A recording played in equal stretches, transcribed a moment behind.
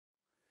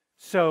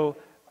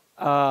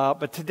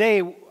But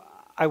today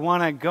I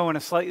want to go in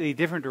a slightly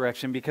different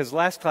direction because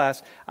last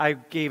class I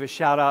gave a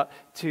shout out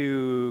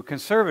to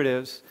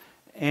conservatives,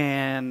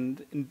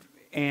 and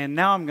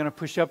now I'm going to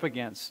push up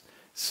against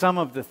some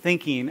of the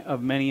thinking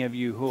of many of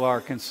you who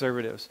are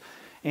conservatives.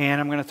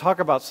 And I'm going to talk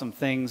about some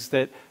things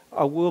that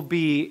will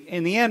be,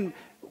 in the end,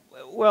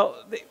 well,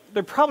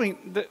 they're probably,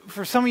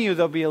 for some of you,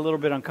 they'll be a little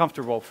bit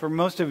uncomfortable. For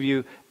most of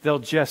you, they'll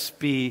just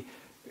be,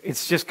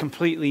 it's just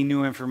completely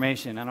new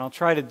information. And I'll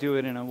try to do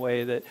it in a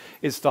way that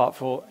is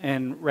thoughtful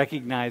and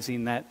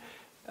recognizing that,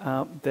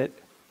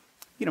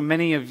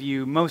 many of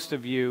you, most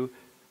of you,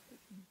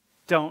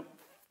 don't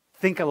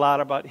think a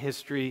lot about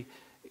history.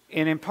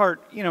 And in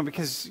part,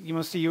 because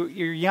most of you,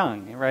 you're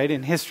young, right?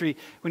 In history,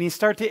 as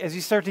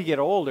you start to get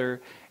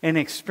older and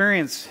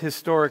experience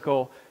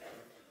historical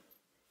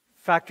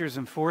factors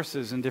and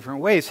forces in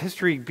different ways,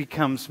 history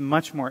becomes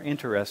much more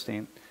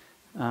interesting.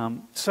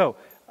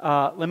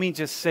 Let me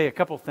just say a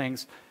couple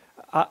things.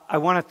 We're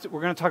going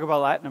to talk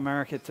about Latin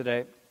America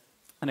today,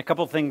 and a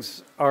couple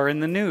things are in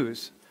the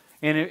news.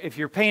 And if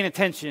you're paying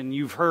attention,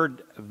 you've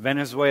heard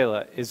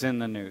Venezuela is in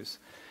the news.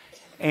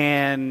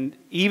 And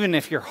even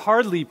if you're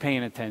hardly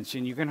paying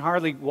attention, you can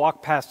hardly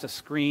walk past a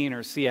screen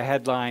or see a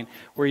headline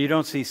where you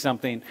don't see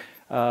something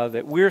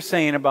that we're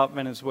saying about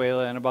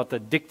Venezuela and about the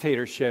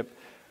dictatorship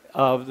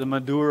of the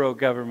Maduro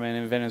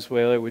government in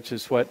Venezuela, which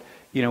is what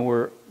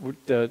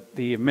the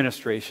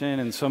administration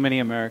and so many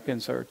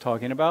Americans are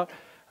talking about,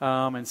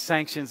 and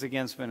sanctions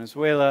against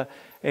Venezuela.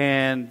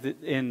 And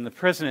the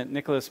president,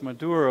 Nicolas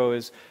Maduro,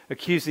 is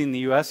accusing the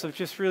U.S. of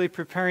just really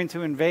preparing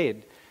to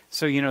invade.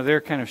 So,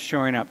 they're kind of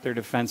shoring up their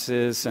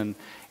defenses, and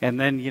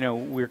then,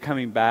 we're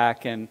coming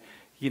back, and,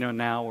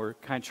 now we're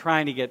kind of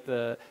trying to get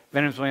the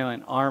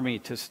Venezuelan army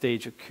to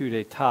stage a coup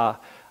d'etat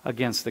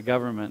against the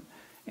government.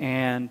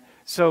 And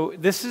so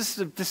this is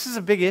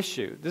a big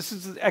issue. This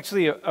is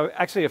actually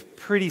a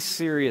pretty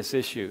serious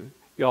issue,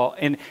 y'all.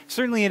 And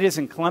certainly it is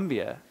in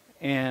Colombia,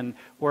 and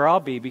where I'll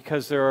be,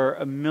 because there are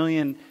 1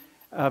 million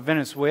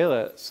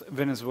Venezuelans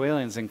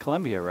in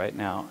Colombia right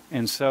now.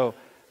 And so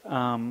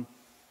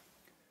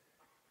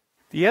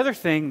the other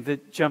thing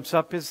that jumps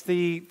up is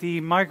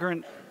the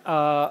migrant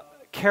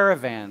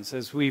caravans,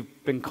 as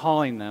we've been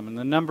calling them, and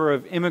the number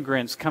of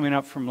immigrants coming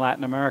up from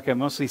Latin America,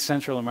 mostly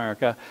Central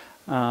America,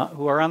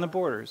 who are on the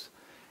borders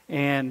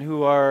and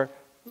who are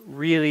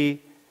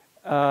really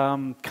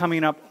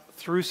coming up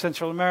through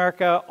Central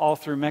America, all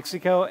through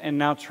Mexico, and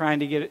now trying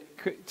to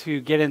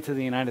get into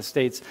the United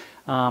States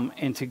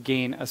and to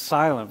gain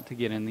asylum to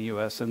get in the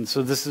U.S. And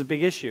so this is a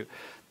big issue.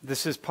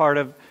 This is part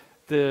of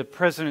the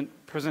President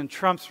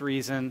Trump's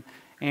reason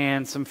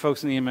and some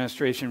folks in the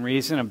administration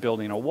reason of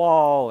building a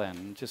wall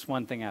and just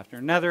one thing after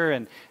another.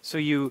 And so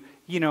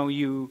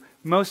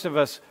most of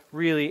us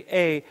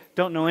really,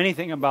 don't know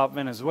anything about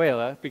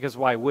Venezuela, because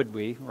why would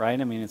we, right?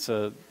 I mean, it's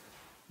well,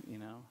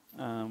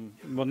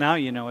 now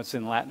it's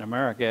in Latin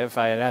America. If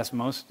I had asked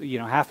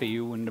half of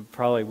you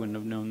probably wouldn't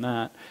have known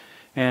that.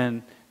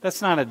 And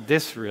that's not a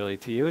diss really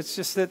to you. It's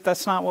just that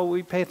that's not what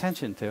we pay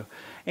attention to.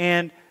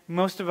 And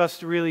most of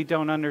us really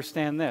don't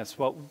understand this.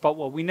 But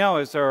what we know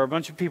is there are a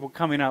bunch of people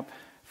coming up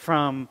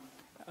from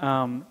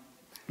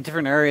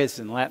different areas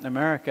in Latin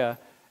America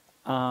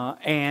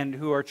and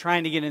who are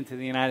trying to get into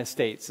the United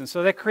States. And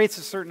so that creates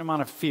a certain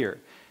amount of fear.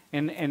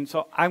 And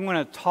so I'm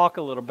going to talk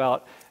a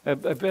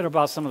bit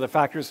about some of the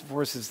factors and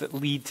forces that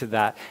lead to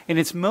that. And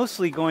it's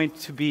mostly going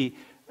to be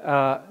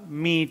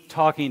me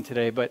talking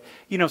today. But,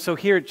 so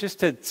here, just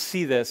to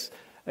see this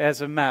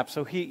as a map.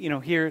 So,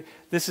 here,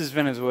 this is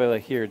Venezuela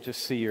here,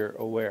 just so you're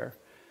aware.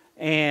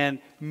 And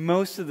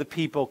most of the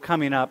people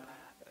coming up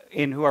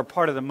who are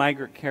part of the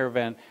migrant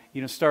caravan,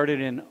 started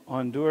in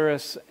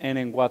Honduras and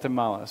in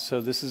Guatemala.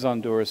 So this is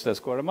Honduras, that's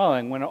Guatemala,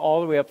 and went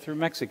all the way up through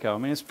Mexico. I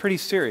mean, it's pretty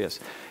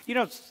serious.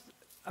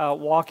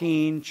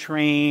 Walking,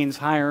 trains,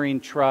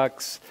 hiring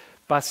trucks,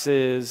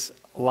 buses,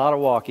 a lot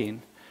of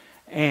walking.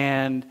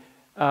 And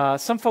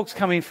some folks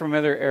coming from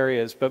other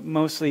areas, but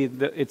mostly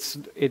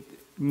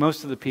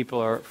most of the people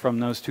are from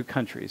those two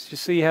countries,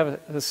 just so you have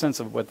a sense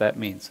of what that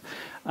means.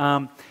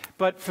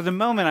 But for the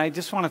moment, I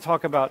just want to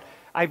talk about,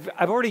 I've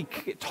already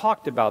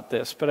talked about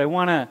this, but I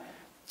want to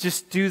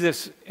just do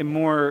this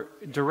more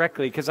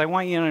directly, because I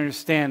want you to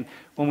understand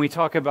when we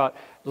talk about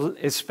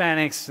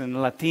Hispanics and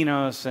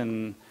Latinos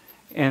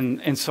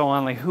and so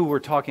on, like who we're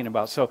talking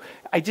about. So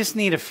I just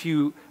need a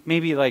few,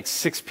 maybe like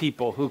 6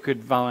 people who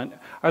could volunteer.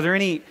 Are there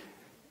any,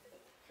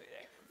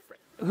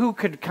 who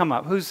could come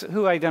up?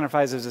 Who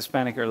identifies as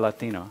Hispanic or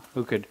Latino?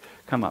 Who could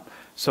come up?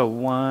 So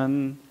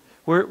one,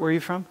 where are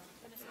you from?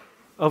 Venezuela.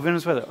 Oh,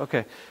 Venezuela.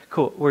 Okay,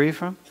 cool. Where are you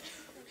from?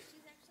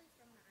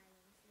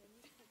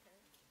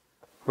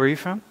 Where are you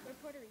from? We're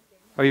Puerto Rican.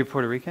 Are you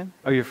Puerto Rican?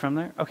 Oh, you're from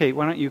there? Okay,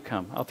 why don't you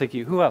come? I'll take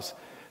you. Who else?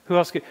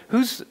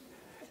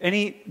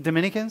 Any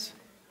Dominicans?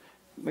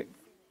 Wait.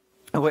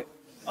 Oh, wait.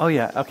 Oh,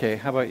 yeah. Okay,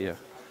 how about you?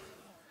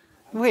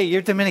 Wait,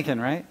 you're Dominican,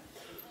 right?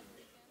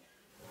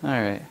 All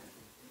right.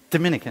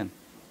 Dominican.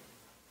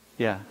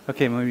 Yeah.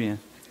 Okay, muy bien.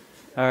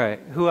 All right.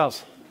 Who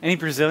else? Any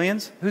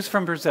Brazilians? Who's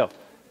from Brazil?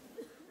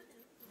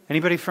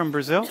 Anybody from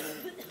Brazil?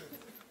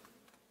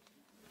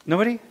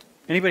 Nobody?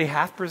 Anybody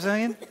half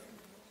Brazilian?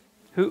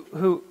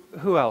 Who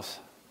else?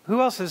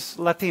 Who else is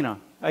Latino?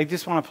 I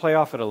just want to play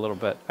off it a little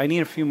bit. I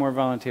need a few more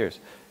volunteers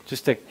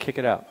just to kick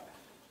it out.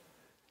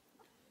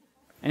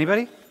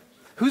 Anybody?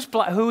 Who's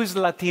black? Who is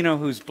Latino?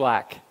 Who's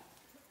black?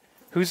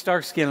 Who's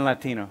dark-skinned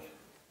Latino?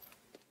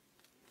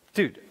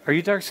 Dude, are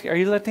you dark-skinned? Are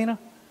you Latino?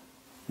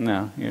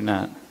 No, you're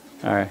not.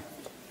 All right.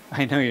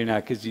 I know you're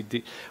not because you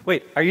do.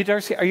 Wait, are you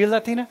dark-skinned? Are you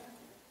Latina?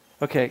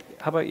 Okay,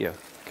 how about you?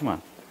 Come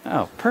on.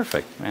 Oh,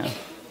 perfect, man.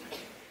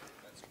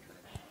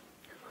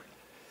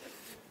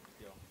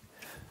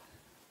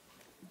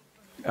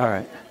 All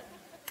right.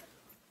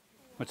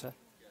 What's that?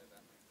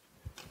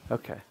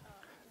 Okay.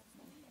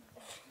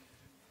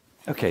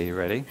 Okay, you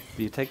ready?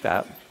 You take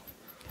that.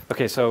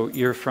 Okay, so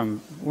you're from,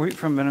 were you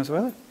from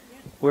Venezuela? Yeah.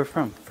 Where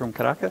from? From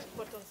Caracas?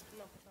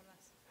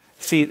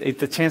 See,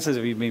 the chances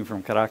of you being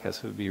from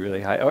Caracas would be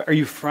really high. Are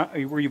you from,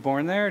 were you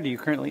born there? Do you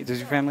currently, does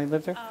your family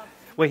live there?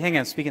 Wait, hang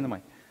on, speak in the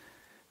mic.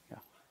 Yeah.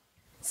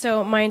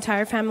 So my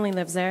entire family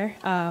lives there,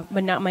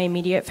 but not my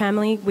immediate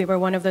family. We were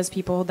one of those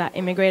people that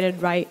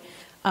immigrated right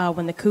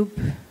when the coup,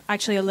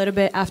 actually a little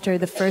bit after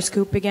the first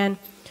coup began.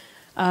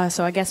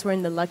 So I guess we're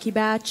in the lucky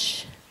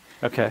batch.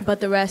 Okay. But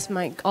the rest,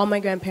 all my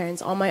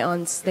grandparents, all my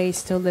aunts, they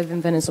still live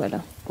in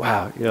Venezuela.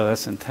 Wow, you know,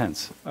 that's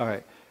intense. All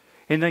right.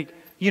 And like,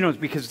 you know,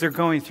 because they're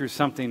going through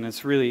something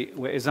that's really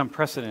is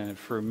unprecedented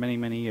for many,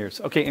 many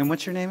years. Okay, and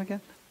what's your name again?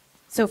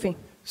 Sophie.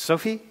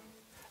 Sophie?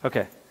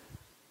 Okay.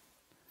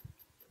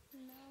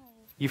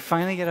 You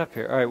finally get up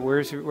here. All right, where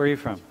are you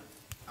from?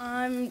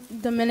 I'm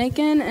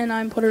Dominican and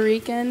I'm Puerto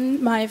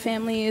Rican. My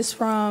family is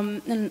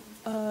from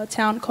a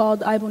town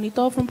called Ay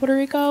Bonito from Puerto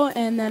Rico,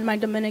 and then my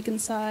Dominican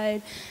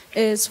side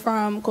is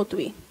from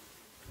Cotuí.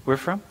 Where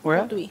from? Where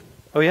at? Cotuí.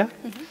 Oh, yeah?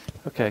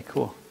 Mm-hmm. Okay,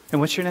 cool. And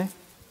what's your name?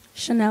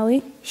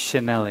 Chanelli.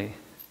 Chanelli.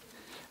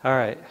 All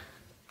right.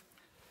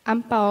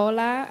 I'm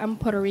Paola. I'm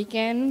Puerto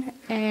Rican,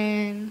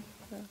 and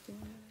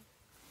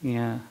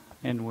yeah.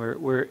 And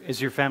where is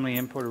your family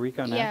in Puerto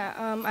Rico now?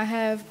 Yeah, I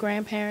have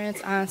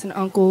grandparents, aunts, and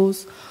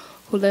uncles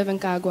who live in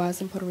Caguas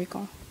in Puerto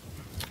Rico.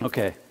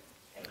 Okay.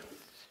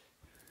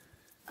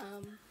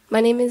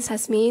 My name is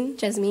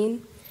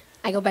Jasmine.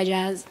 I go by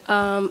Jazz.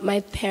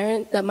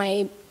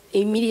 My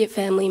immediate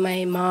family,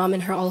 my mom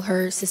and all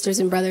her sisters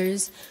and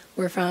brothers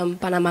were from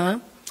Panama.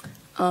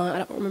 I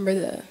don't remember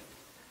the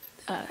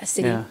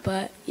city,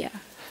 but yeah.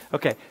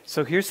 Okay,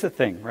 so here's the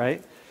thing,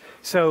 right?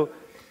 So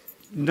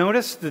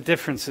notice the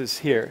differences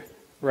here,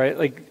 right?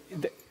 Like,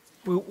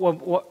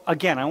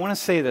 again, I want to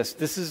say this.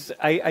 This is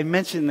I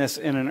mentioned this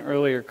in an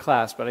earlier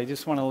class, but I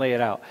just want to lay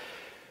it out.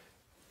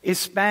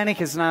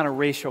 Hispanic is not a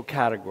racial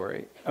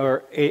category,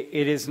 or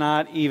it is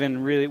not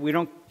even really, we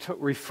don't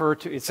refer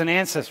to, it's an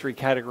ancestry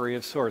category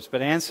of sorts,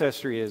 but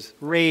ancestry is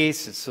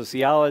race, it's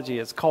sociology,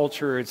 it's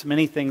culture, it's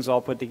many things all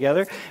put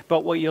together.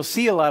 But what you'll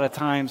see a lot of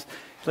times,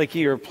 like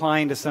you're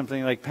applying to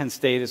something like Penn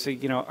State, is,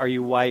 you know, are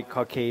you white,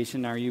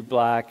 Caucasian, are you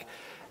black,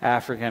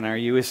 African, are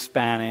you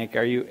Hispanic,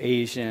 are you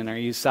Asian, are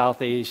you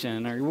South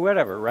Asian, or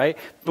whatever, right?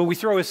 But we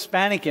throw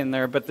Hispanic in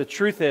there, but the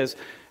truth is,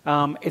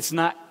 it's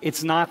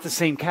not the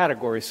same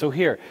category. So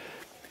here,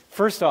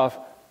 first off,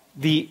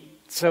 the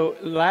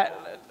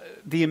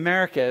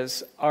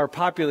Americas are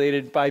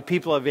populated by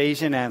people of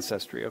Asian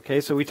ancestry.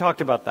 Okay, so we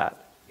talked about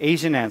that,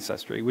 Asian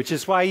ancestry, which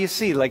is why you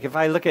see, like, if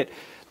I look at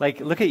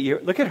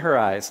her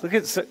eyes,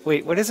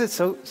 wait, what is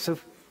it?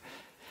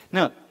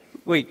 No,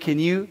 wait, can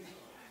you?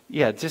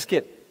 Yeah, just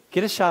get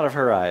a shot of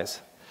her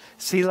eyes.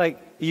 See, like,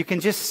 you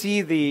can just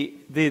see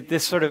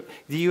this sort of,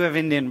 do you have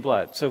Indian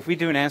blood? So if we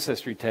do an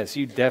ancestry test,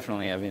 you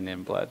definitely have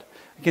Indian blood.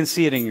 I can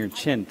see it in your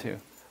chin, too.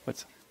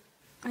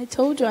 I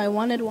told you I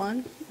wanted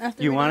one.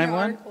 After you wanted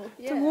one? Article.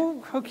 Yeah.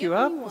 We'll hook you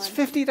up. It's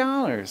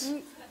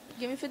 $50.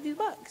 Give me $50.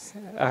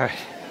 All right.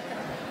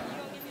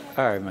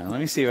 All right, man.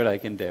 Let me see what I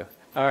can do.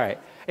 All right.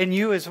 And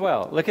you as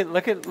well. Look at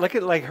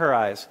like her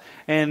eyes.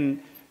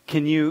 And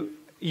you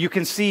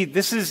can see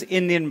this is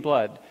Indian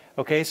blood.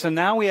 Okay, so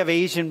now we have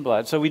Asian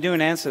blood. So we do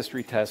an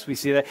ancestry test. We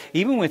see that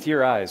even with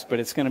your eyes, but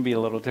it's going to be a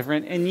little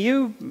different. And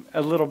you,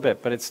 a little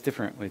bit, but it's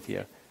different with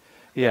you.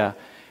 Yeah.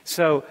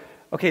 So,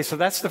 okay, so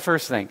that's the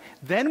first thing.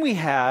 Then we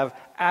have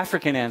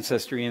African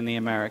ancestry in the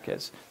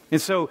Americas.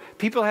 And so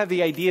people have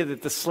the idea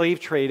that the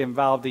slave trade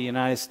involved the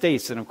United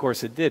States, and of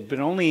course it did, but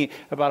only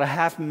about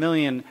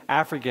 500,000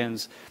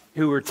 Africans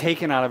who were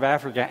taken out of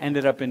Africa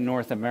ended up in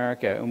North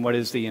America, in what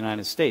is the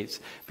United States.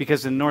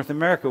 Because in North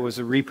America was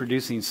a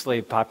reproducing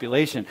slave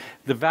population.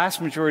 The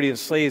vast majority of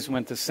slaves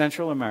went to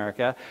Central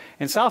America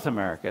and South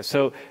America.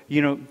 So,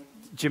 you know,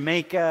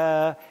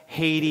 Jamaica,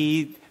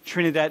 Haiti,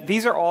 Trinidad,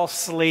 these are all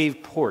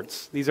slave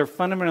ports. These are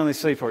fundamentally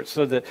slave ports.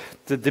 So the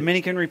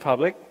Dominican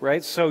Republic,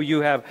 right? So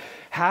you have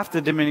half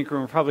the Dominican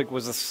Republic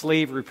was a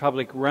slave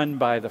republic run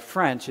by the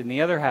French, and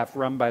the other half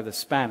run by the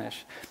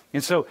Spanish.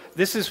 And so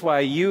this is why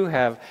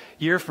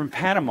you're from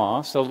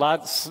Panama, so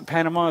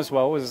Panama as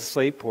well was a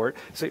slave port.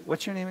 So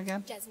what's your name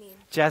again? Jasmine.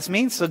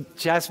 Jasmine? So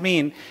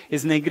Jasmine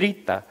is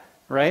negrita,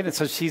 right? And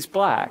so she's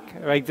black,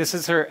 right? This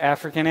is her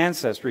African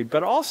ancestry.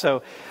 But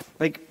also,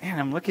 like, man,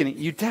 I'm looking at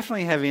you,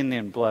 definitely have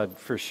Indian blood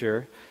for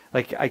sure.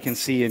 Like I can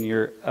see in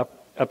your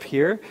up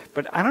here.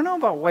 But I don't know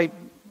about white.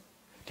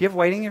 Do you have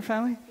white in your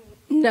family?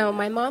 No,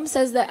 my mom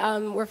says that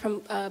we're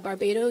from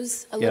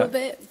Barbados a little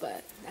bit,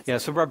 but that's yeah.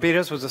 So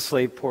Barbados was a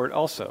slave port,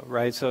 also,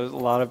 right? So a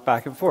lot of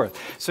back and forth.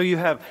 So you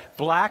have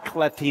black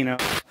Latino,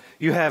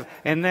 you have,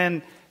 and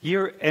then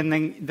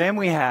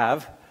we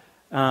have,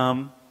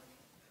 and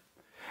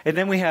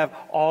then we have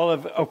all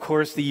of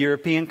course, the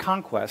European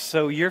conquest.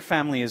 So your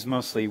family is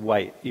mostly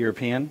white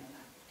European.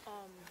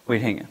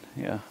 Wait, hang on,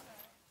 yeah.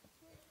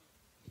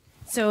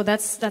 So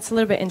that's a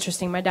little bit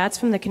interesting. My dad's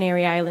from the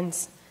Canary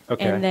Islands.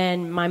 Okay. And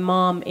then my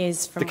mom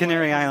is from... The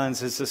Canary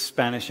Islands is a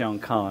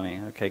Spanish-owned colony.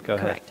 Okay, go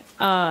ahead. Correct.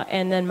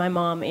 And then my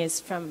mom is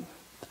from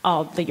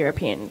all the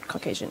European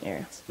Caucasian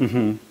areas.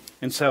 Mm-hmm.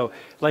 And so,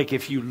 like,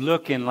 if you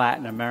look in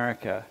Latin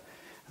America,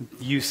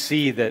 you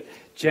see that,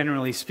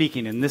 generally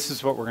speaking, and this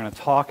is what we're going to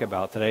talk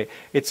about today,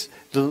 it's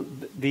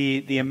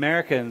the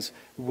Americans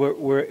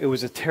it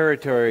was a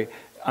territory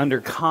under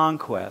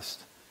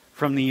conquest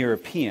from the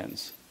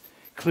Europeans,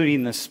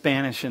 including the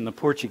Spanish and the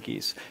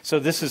Portuguese. So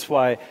this is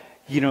why...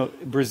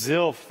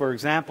 Brazil, for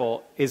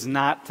example, is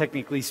not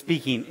technically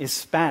speaking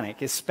Hispanic.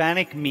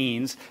 Hispanic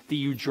means that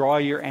you draw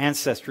your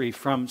ancestry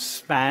from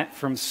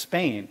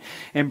Spain.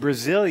 And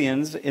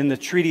Brazilians, in the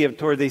Treaty of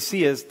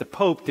Tordesillas, the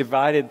Pope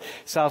divided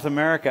South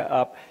America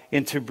up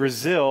into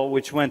Brazil,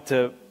 which went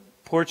to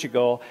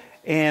Portugal,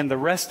 and the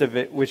rest of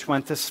it, which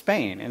went to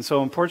Spain. And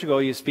so in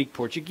Portugal, you speak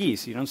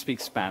Portuguese. You don't speak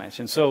Spanish.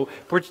 And so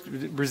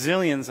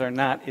Brazilians are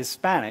not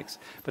Hispanics,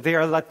 but they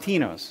are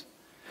Latinos.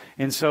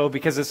 And so,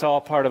 because it's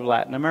all part of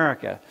Latin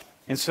America.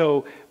 And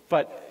so,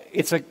 but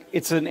it's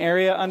an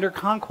area under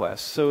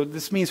conquest. So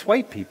this means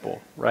white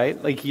people,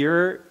 right? Like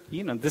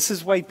this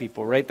is white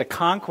people, right? The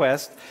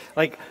conquest,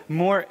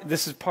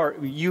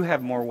 you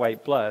have more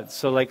white blood.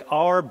 So like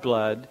our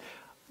blood,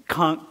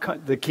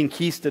 the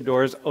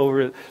conquistadors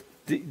over,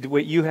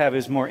 what you have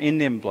is more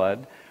Indian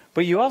blood.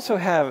 But you also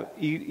have,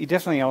 you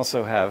definitely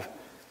also have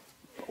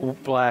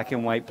black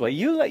and white blood.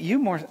 You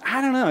more.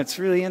 I don't know. It's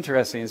really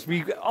interesting.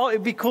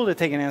 It'd be cool to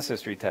take an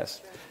ancestry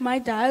test. My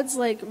dad's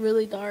like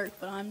really dark,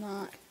 but I'm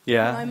not.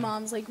 Yeah. My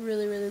mom's like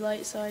really, really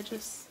light, so I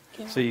just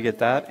came. So you get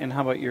that. And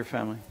how about your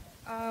family?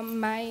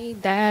 My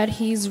dad,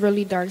 he's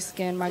really dark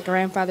skinned. My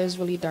grandfather's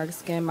really dark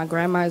skinned. My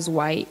grandma is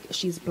white.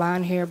 She's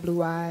blonde hair,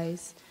 blue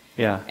eyes.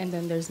 Yeah. And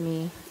then there's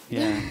me.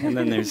 Yeah, and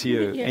then there's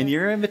you. Yeah. And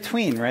you're in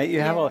between, right?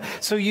 You have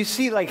so you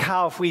see like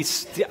how if we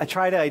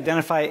try to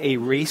identify a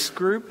race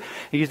group,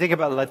 and you think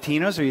about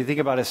Latinos or you think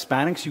about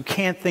Hispanics, you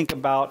can't think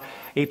about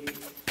a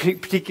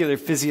particular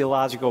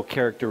physiological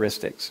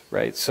characteristics,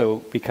 right?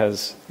 So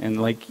because,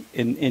 and like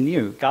in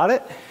you. Got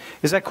it?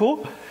 Is that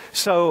cool?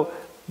 So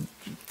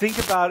think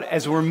about,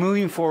 as we're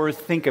moving forward,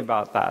 think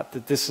about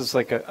that this is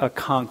like a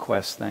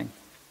conquest thing.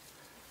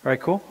 All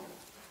right, cool?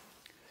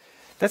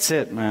 That's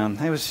it, man.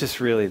 It was just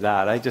really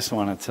that. I just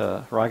wanted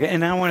to rock it.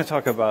 And I want to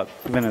talk about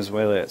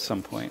Venezuela at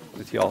some point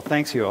with you all.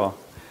 Thanks, you all.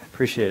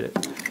 Appreciate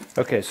it.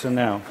 Okay, so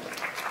now.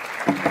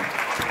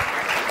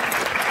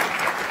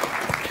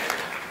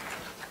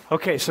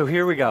 Okay, so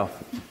here we go.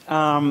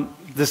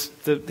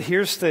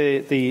 Here's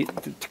the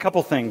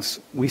couple things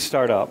we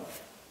start up.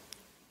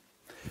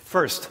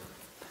 First,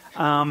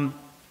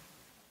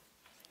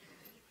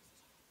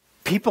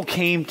 people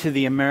came to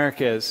the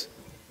Americas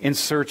in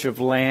search of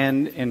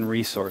land and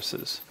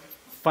resources,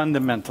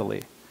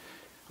 fundamentally,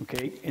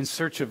 okay, in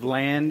search of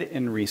land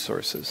and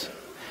resources.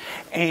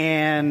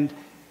 And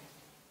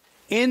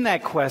in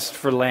that quest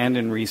for land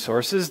and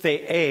resources,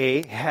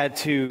 they had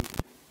to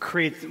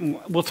create,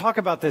 we'll talk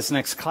about this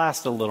next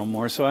class a little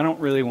more, so I don't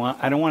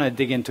want to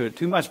dig into it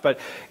too much, but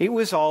it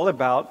was all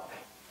about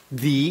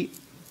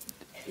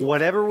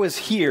whatever was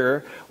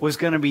here was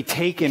going to be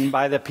taken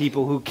by the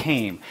people who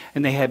came.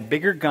 And they had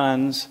bigger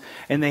guns,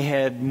 and they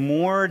had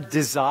more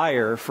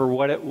desire for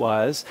what it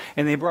was,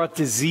 and they brought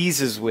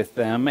diseases with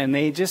them, and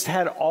they just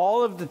had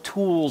all of the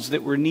tools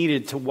that were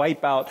needed to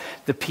wipe out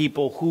the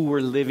people who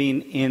were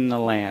living in the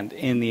land,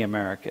 in the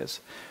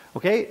Americas.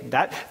 Okay?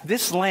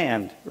 This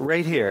land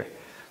right here,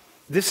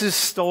 this is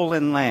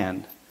stolen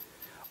land.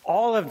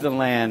 All of the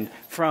land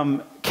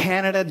from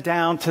Canada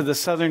down to the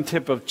southern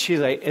tip of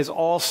Chile is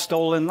all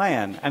stolen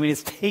land. I mean,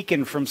 it's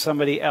taken from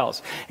somebody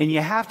else. And you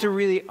have to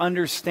really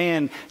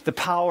understand the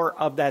power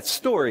of that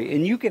story.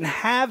 And you can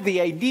have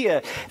the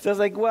idea, so it's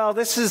like, well,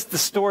 this is the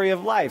story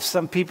of life.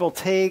 Some people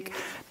take,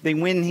 they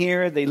win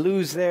here, they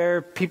lose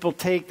there. People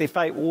take, they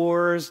fight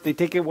wars, they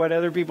take what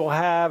other people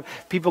have.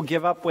 People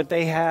give up what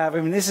they have.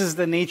 I mean, this is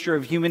the nature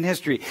of human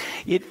history.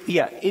 It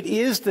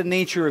is the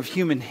nature of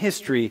human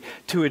history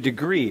to a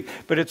degree.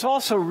 But it's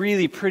also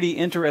really pretty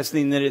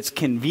interesting that it's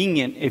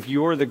convenient, if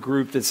you're the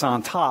group that's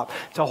on top,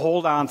 to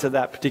hold on to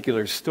that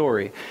particular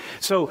story.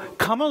 So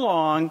come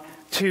along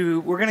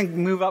we're going to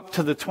move up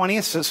to the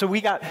 20th. So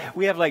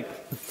we have like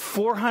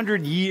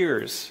 400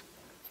 years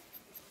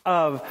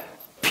of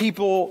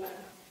people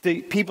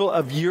the people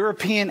of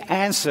European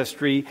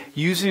ancestry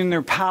using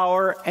their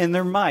power and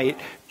their might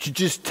to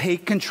just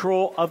take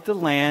control of the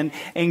land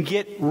and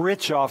get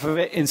rich off of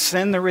it and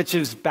send the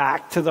riches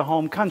back to the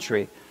home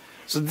country.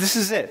 So this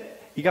is it.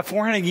 You got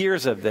 400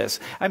 years of this.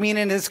 I mean,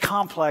 and it's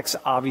complex,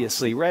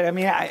 obviously, right? I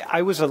mean,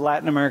 I was a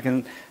Latin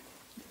American,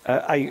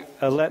 a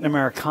Latin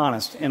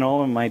Americanist in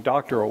all of my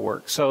doctoral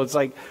work. So it's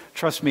like,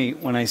 trust me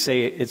when I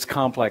say it's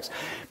complex.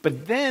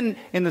 But then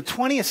in the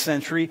 20th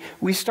century,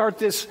 we start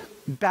this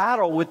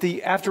battle with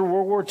after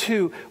World War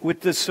II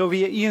with the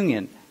Soviet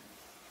Union.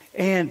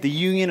 And the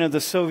Union of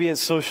the Soviet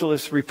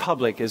Socialist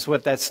Republic is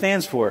what that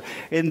stands for.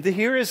 And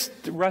here is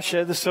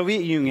Russia, the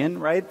Soviet Union,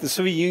 right? The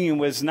Soviet Union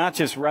was not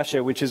just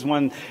Russia, which is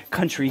one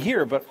country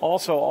here, but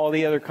also all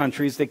the other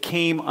countries that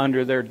came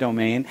under their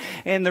domain.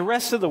 And the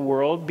rest of the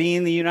world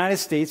being the United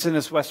States and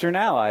its Western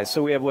allies.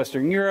 So we have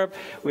Western Europe,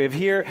 we have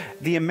here.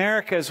 The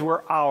Americas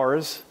were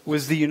ours,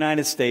 was the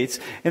United States.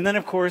 And then,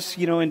 of course,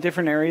 in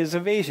different areas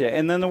of Asia.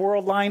 And then the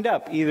world lined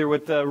up, either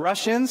with the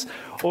Russians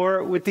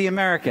or with the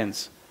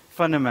Americans.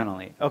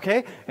 Fundamentally,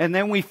 okay? And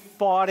then we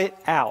fought it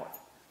out.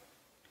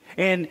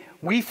 And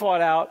we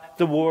fought out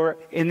the war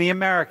in the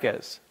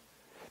Americas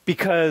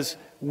because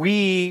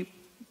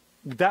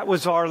that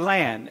was our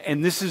land.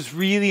 And this is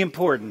really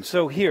important.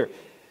 So here,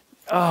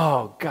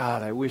 oh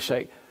God, I wish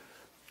I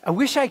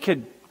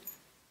could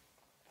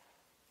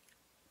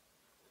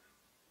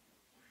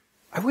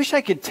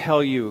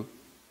tell you,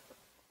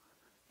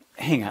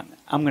 hang on,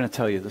 I'm going to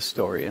tell you the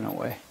story in a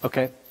way,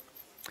 okay?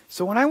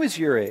 So when I was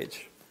your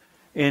age,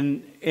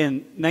 in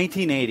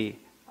 1980,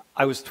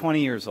 I was 20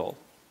 years old.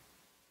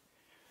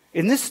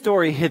 And this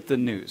story hit the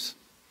news.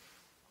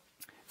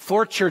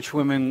 4 church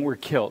women were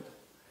killed.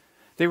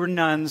 They were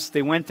nuns.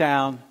 They went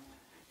down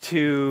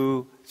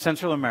to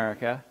Central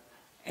America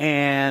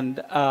and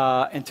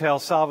to El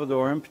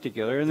Salvador in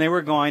particular. And they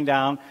were going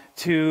down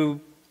they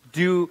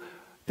were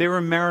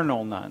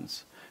Maryknoll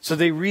nuns. So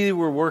they really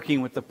were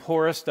working with the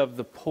poorest of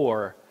the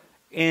poor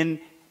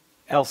in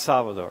El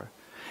Salvador.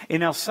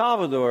 In El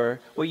Salvador,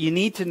 what you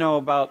need to know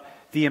about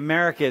the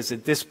Americas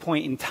at this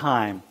point in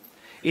time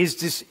is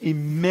this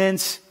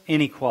immense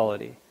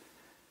inequality.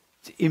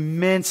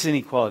 Immense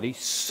inequality.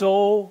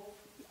 Such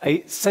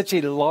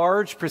a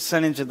large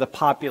percentage of the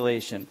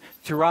population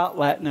throughout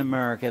Latin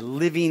America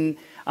living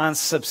on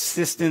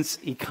subsistence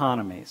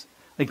economies.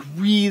 Like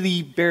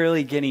really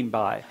barely getting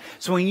by.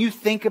 So when you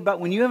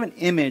have an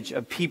image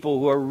of people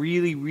who are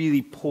really,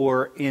 really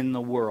poor in the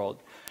world,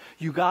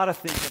 you got to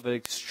think of an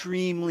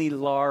extremely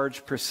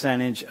large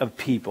percentage of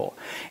people.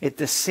 At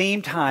the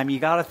same time, you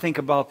got to think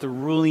about the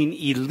ruling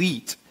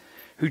elite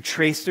who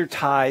trace their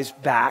ties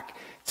back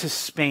to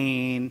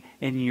Spain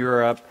and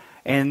Europe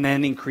and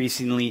then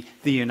increasingly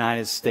the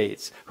United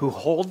States, who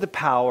hold the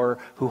power,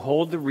 who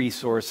hold the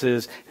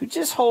resources, who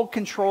just hold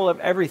control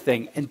of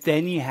everything. And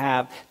then you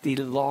have the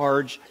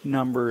large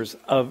numbers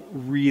of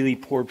really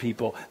poor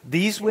people.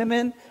 These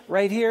women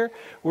right here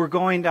were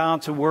going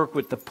down to work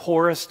with the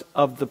poorest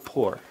of the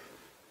poor.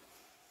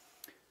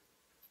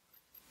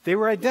 They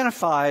were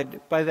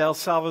identified by the El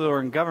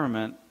Salvadoran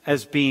government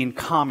as being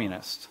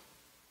communist.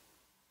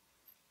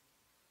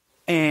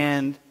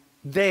 And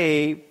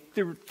there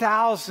were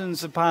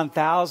thousands upon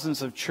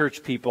thousands of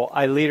church people,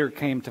 I later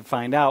came to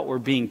find out, were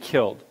being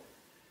killed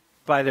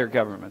by their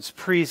governments.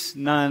 Priests,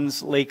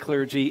 nuns, lay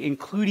clergy,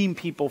 including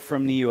people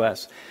from the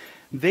U.S.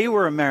 They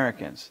were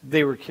Americans.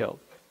 They were killed.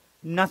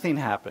 Nothing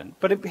happened.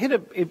 But it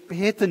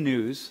hit the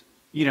news.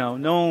 No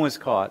one was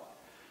caught.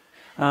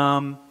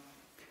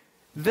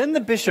 Then the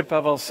Bishop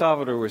of El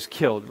Salvador was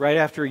killed right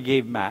after he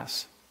gave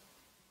Mass.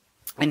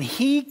 And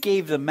he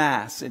gave the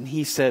Mass and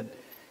he said,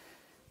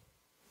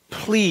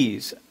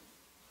 please,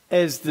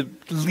 as the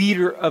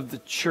leader of the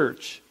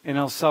church in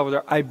El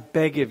Salvador, I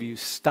beg of you,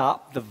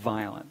 stop the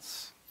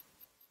violence.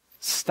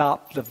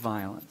 Stop the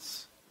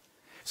violence.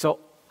 So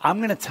I'm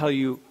going to tell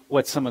you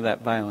what some of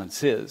that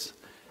violence is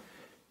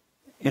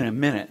in a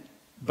minute.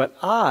 But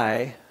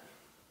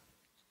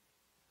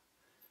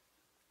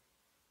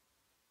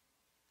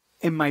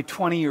in my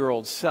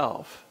 20-year-old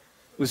self,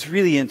 was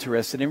really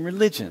interested in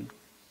religion.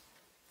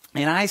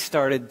 And I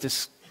started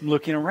just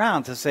looking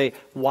around to say,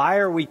 why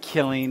are we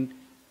killing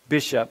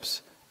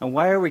bishops and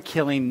why are we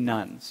killing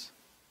nuns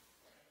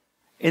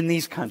in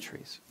these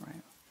countries?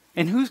 Right?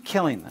 And who's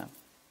killing them?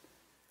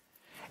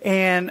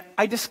 And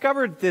I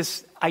discovered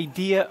this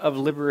idea of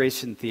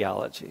liberation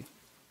theology.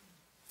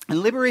 And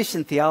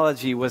liberation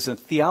theology was a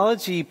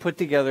theology put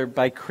together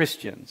by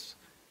Christians,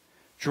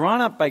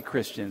 drawn up by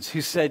Christians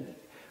who said,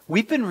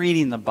 we've been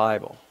reading the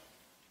Bible.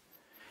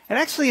 And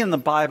actually in the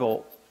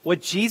Bible,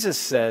 what Jesus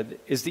said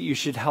is that you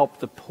should help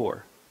the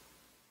poor.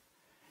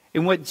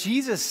 And what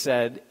Jesus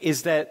said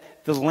is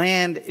that the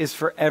land is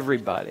for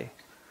everybody.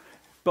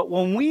 But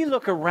when we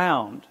look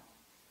around,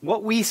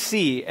 what we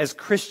see as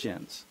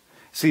Christians,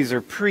 so these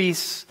are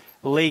priests,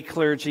 lay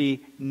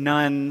clergy,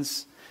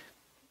 nuns,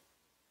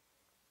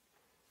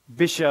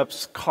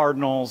 bishops,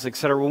 cardinals,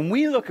 etc. When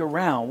we look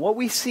around, what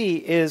we see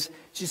is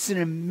just an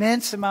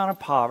immense amount of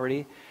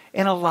poverty,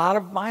 and a lot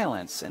of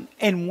violence.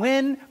 And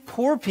when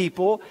poor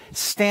people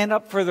stand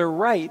up for their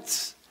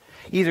rights,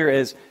 either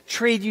as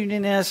trade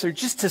unionists or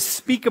just to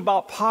speak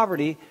about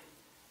poverty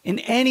in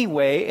any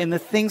way and the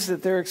things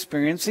that they're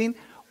experiencing,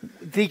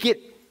 they get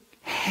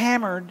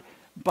hammered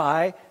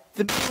by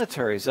the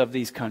militaries of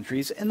these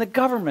countries and the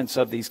governments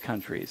of these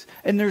countries.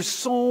 And there's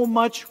so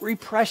much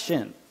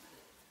repression.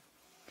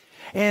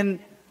 And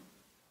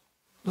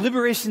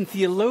liberation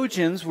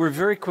theologians were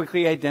very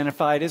quickly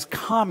identified as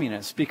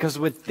communists because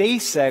what they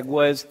said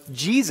was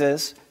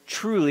Jesus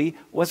truly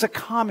was a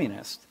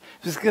communist.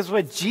 Because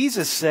what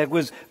Jesus said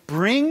was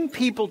bring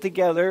people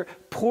together,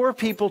 poor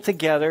people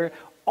together,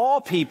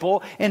 all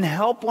people, and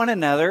help one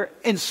another,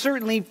 and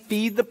certainly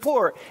feed the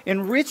poor.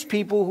 And rich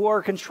people who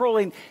are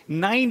controlling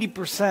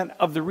 90%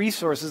 of the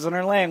resources in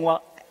our land,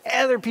 while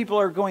other people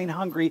are going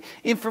hungry.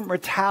 Infant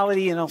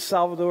mortality in El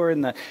Salvador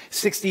in the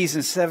 60s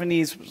and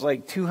 70s was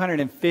like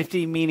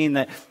 250, meaning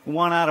that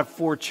 1 out of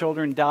 4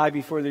 children die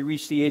before they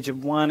reach the age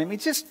of 1. I mean,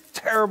 just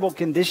terrible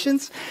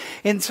conditions.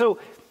 And so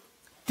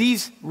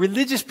these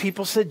religious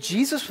people said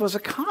Jesus was a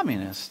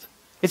communist.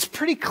 It's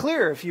pretty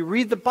clear if you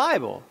read the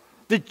Bible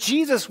that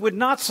Jesus would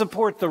not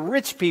support the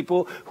rich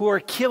people who are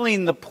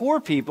killing the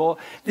poor people,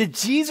 that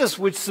Jesus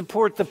would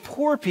support the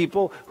poor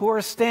people who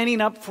are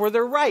standing up for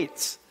their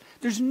rights.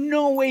 There's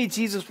no way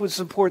Jesus would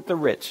support the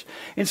rich.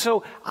 And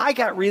so I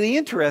got really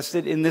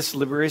interested in this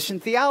liberation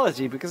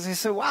theology because I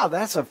said, wow,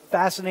 that's a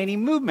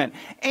fascinating movement.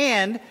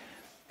 And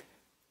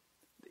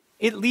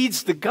it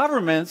leads the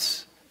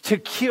governments to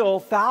kill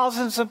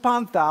thousands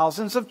upon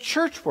thousands of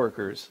church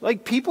workers,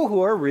 like people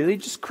who are really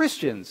just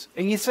Christians.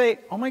 And you say,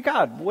 oh my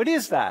God, what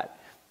is that?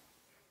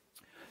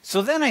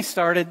 So then I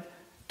started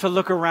to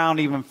look around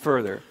even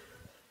further.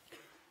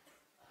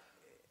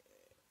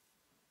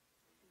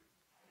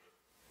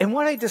 And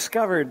what I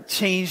discovered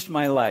changed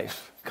my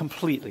life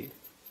completely.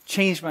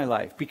 Changed my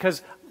life.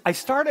 Because I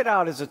started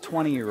out as a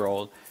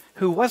 20-year-old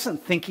who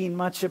wasn't thinking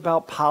much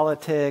about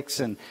politics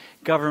and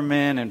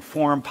government and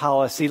foreign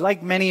policy,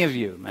 like many of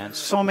you, man.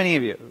 So many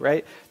of you,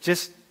 right?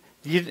 Just,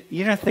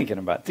 you're not thinking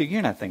about it.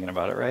 You're not thinking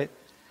about it, right?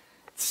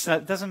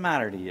 It doesn't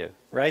matter to you,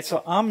 right?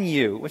 So I'm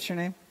you. What's your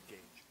name?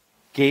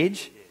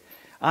 Gage?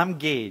 I'm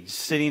Gage,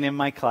 sitting in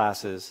my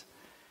classes,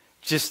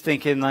 just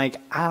thinking like,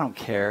 I don't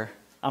care.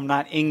 I'm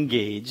not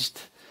engaged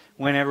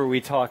whenever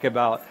we talk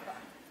about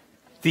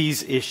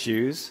these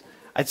issues.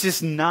 It's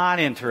just not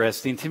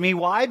interesting to me.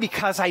 Why?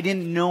 Because I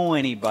didn't know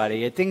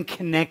anybody. It didn't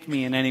connect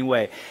me in any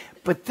way.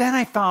 But then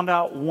I found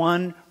out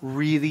one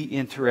really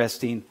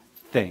interesting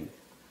thing.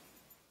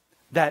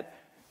 That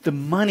the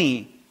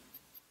money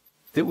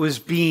that was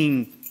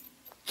being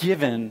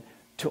given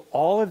to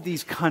all of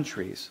these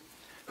countries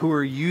who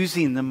are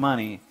using the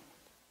money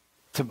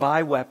to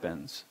buy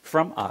weapons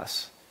from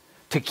us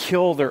to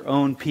kill their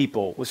own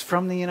people was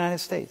from the United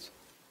States.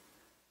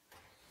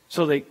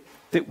 So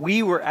that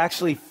we were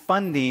actually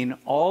funding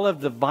all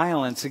of the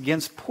violence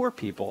against poor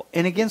people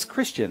and against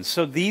Christians.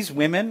 So these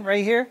women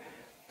right here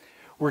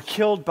were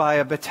killed by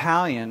a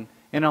battalion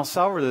in El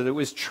Salvador that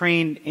was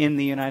trained in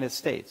the United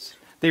States.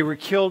 They were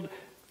killed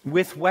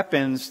with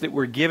weapons that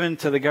were given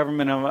to the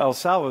government of El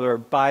Salvador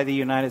by the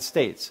United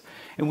States.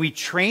 And we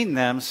trained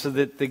them so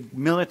that the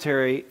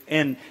military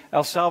in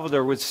El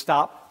Salvador would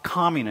stop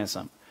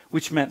communism,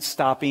 which meant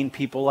stopping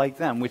people like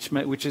them,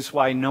 which is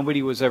why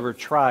nobody was ever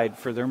tried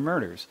for their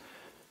murders.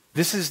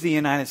 This is the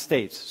United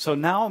States. So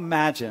now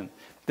imagine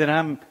that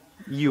I'm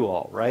you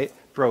all, right?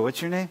 Bro,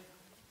 what's your name?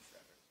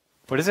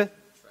 What is it?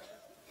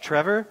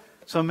 Trevor?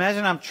 So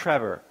imagine I'm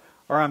Trevor.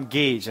 Or I'm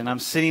Gage, and I'm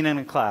sitting in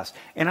a class.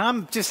 And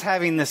I'm just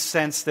having this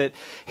sense that,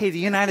 hey, the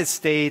United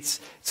States,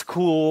 it's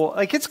cool.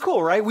 Like, it's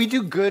cool, right? We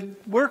do good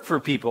work for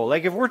people.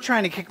 Like, if we're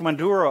trying to kick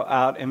Maduro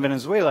out in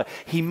Venezuela,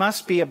 he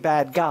must be a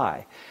bad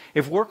guy.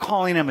 If we're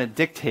calling him a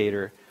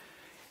dictator,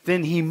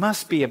 then he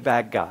must be a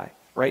bad guy,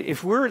 right?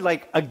 If we're,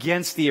 like,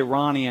 against the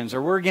Iranians,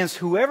 or we're against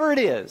whoever it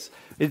is,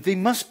 they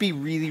must be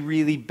really,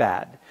 really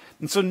bad.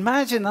 And so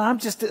imagine I'm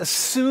just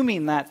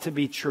assuming that to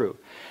be true.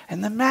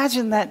 And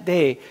imagine that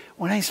day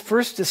when I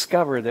first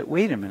discovered that,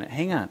 wait a minute,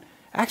 hang on.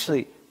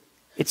 Actually,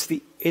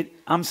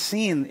 I'm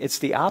seeing it's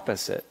the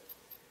opposite.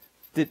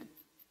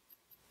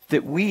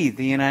 That we,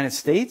 the United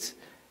States,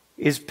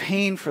 is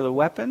paying for the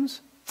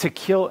weapons to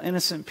kill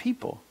innocent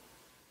people.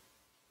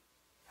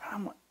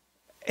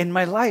 In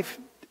my life,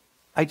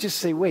 I just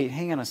say, wait,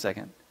 hang on a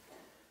second.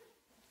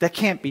 That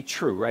can't be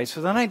true, right?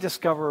 So then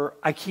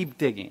I keep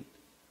digging.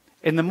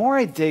 And the more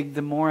I dig,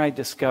 the more I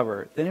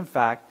discover that, in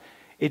fact,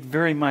 it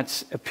very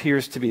much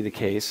appears to be the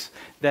case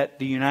that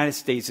the United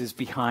States is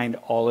behind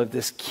all of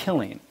this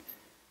killing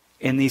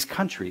in these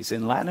countries,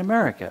 in Latin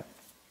America.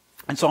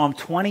 And so I'm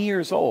 20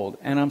 years old,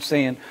 and I'm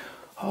saying,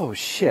 oh,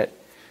 shit.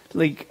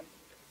 Like,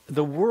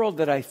 the world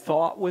that I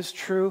thought was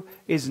true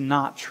is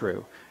not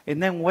true.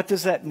 And then what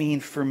does that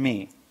mean for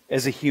me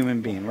as a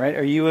human being, right?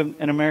 Are you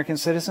an American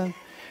citizen?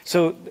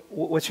 So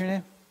what's your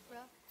name?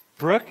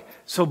 Brooke. Brooke?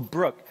 So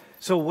Brooke.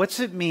 So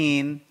what's it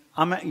mean?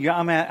 I'm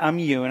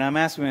you, and I'm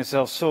asking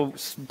myself, so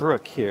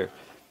Brooke here,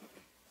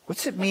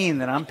 what's it mean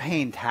that I'm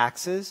paying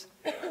taxes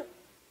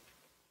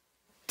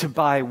to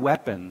buy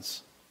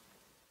weapons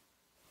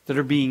that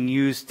are being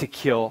used to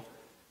kill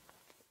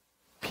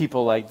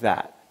people like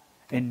that.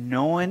 And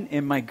no one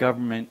in my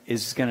government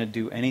is going to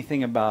do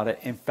anything about it.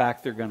 In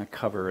fact, they're going to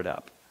cover it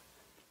up.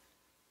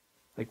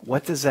 Like,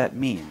 what does that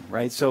mean,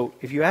 right? So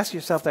if you ask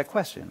yourself that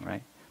question,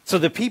 right? So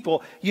the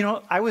people,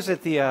 I was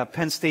at the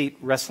Penn State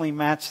wrestling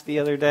match the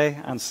other day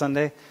on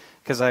Sunday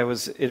because I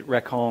was at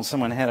Rec Hall and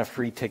someone had a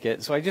free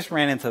ticket. So I just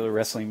ran into the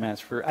wrestling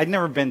match. I'd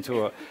never been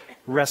to a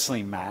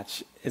wrestling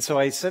match. And so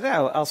I said,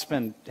 I'll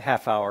spend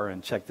half hour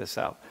and check this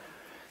out.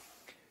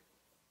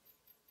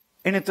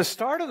 And at the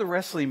start of the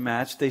wrestling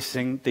match, they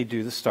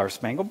do the Star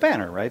Spangled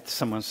Banner, right?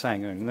 Someone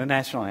sang the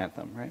national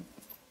anthem, right?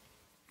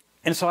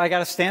 And so I got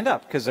to stand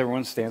up because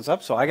everyone stands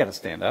up, so I got to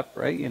stand up,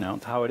 right?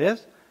 It's how it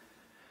is.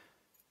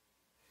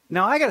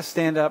 Now I got to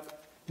stand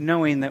up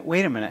knowing that,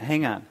 wait a minute,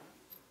 hang on.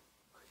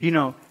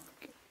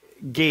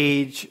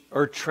 Gage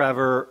or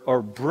Trevor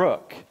or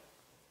Brooke,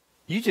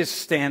 you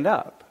just stand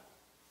up,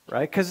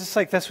 right? Because it's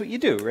like that's what you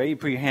do, right? You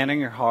put your hand on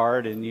your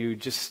heart and you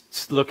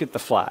just look at the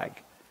flag.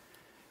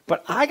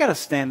 But I got to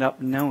stand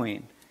up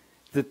knowing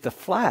that the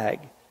flag,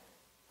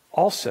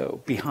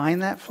 also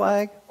behind that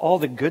flag, all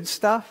the good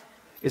stuff,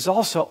 is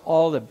also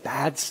all the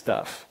bad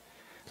stuff,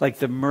 like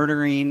the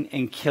murdering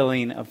and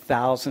killing of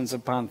thousands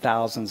upon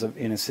thousands of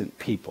innocent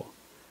people,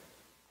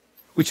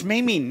 which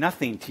may mean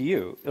nothing to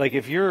you. Like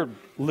if your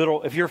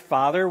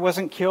father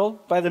wasn't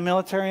killed by the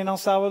military in El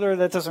Salvador,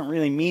 that doesn't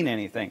really mean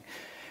anything.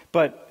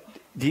 But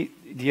do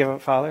you have a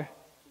father?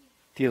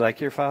 Do you like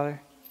your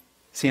father?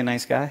 Is he a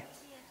nice guy?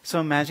 So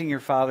imagine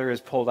your father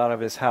is pulled out of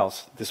his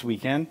house this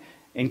weekend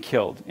and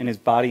killed, and his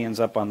body ends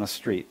up on the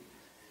street.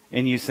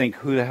 And you think,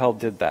 who the hell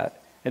did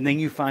that? And then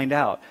you find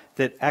out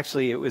that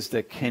actually it was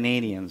the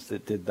Canadians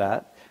that did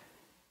that,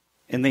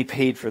 and they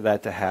paid for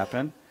that to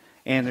happen,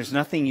 and there's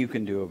nothing you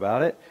can do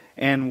about it,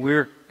 and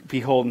we're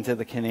beholden to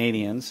the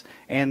Canadians,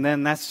 and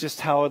then that's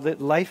just how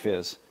life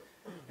is.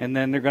 And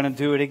then they're going to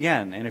do it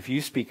again. And if you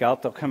speak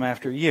out, they'll come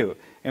after you,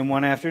 and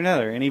one after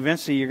another. And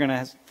eventually you're going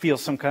to feel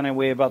some kind of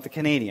way about the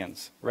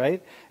Canadians,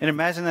 right? And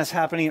imagine that's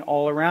happening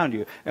all around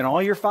you. And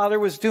all your father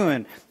was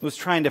doing was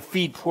trying to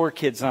feed poor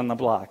kids on the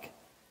block.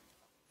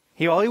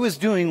 All he was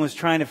doing was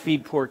trying to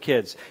feed poor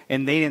kids.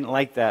 And they didn't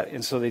like that,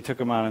 and so they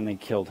took him out and they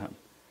killed him.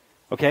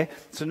 Okay?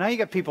 So now you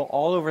got people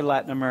all over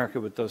Latin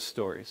America with those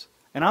stories.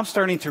 And I'm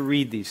starting to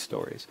read these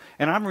stories.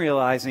 And I'm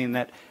realizing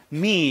that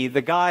me,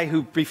 the guy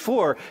who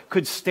before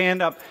could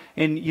stand up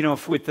and,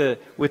 with the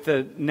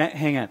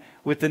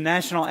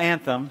national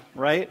anthem,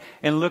 right?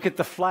 And look at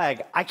the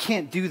flag, I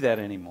can't do that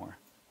anymore.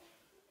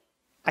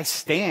 I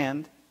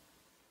stand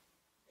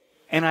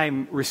and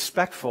I'm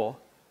respectful,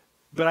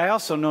 but I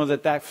also know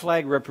that that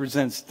flag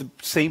represents the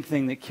same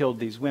thing that killed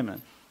these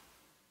women.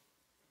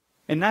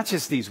 And not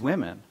just these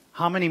women.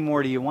 How many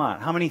more do you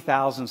want? How many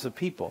thousands of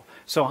people?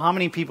 So how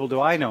many people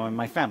do I know in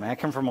my family? I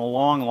come from a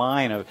long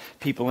line of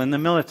people in the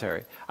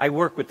military. I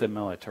work with the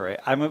military.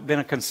 I've been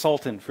a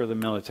consultant for the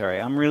military.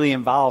 I'm really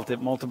involved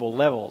at multiple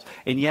levels.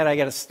 And yet I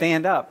got to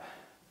stand up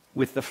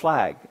with the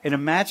flag. And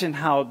imagine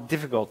how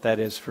difficult that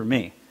is for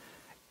me.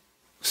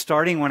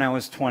 Starting when I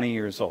was 20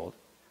 years old.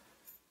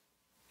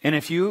 And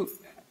if you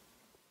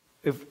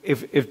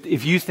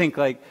think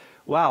like,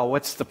 wow,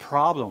 what's the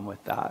problem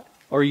with that?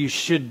 Or you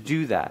should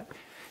do that.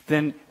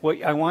 Then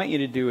what I want you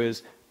to do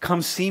is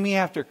come see me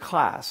after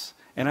class,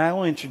 and I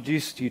will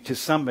introduce you to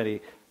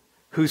somebody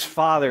whose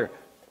father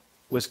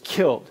was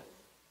killed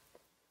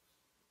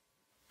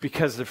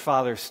because their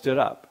father stood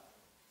up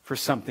for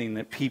something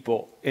that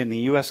people in the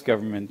U.S.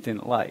 government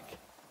didn't like.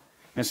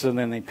 And so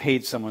then they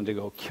paid someone to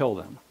go kill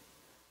them.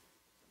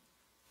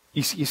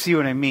 You see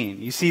what I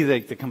mean? You see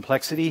the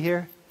complexity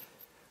here?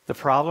 The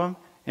problem?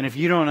 And if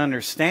you don't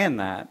understand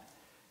that,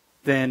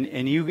 then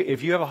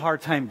if you have a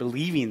hard time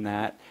believing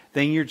that,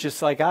 then you're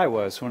just like I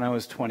was when I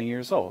was 20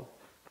 years old.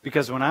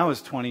 Because when I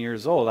was 20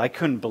 years old, I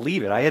couldn't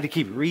believe it. I had to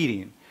keep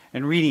reading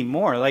and reading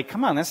more. Like,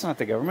 come on, that's not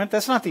the government.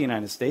 That's not the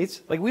United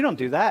States. Like, we don't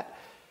do that.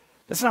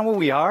 That's not what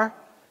we are.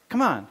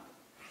 Come on.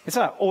 It's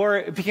not. Or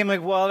it became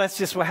like, well, that's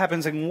just what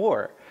happens in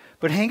war.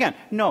 But hang on.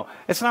 No,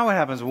 it's not what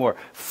happens in war.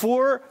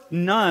 4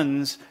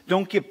 nuns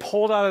don't get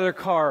pulled out of their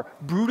car,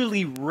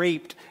 brutally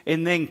raped,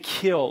 and then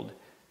killed.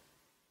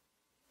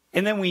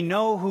 And then we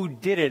know who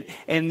did it,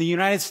 and the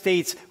United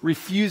States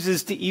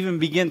refuses to even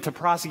begin to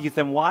prosecute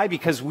them. Why?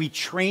 Because we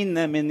trained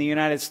them in the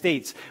United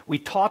States. We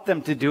taught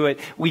them to do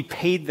it. We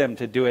paid them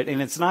to do it. And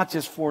it's not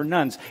just 4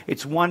 nuns.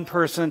 It's one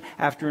person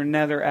after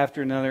another,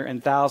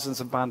 and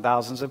thousands upon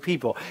thousands of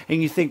people.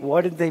 And you think,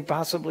 what did they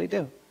possibly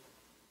do?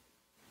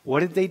 What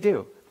did they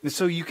do? And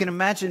so you can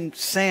imagine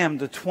Sam,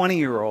 the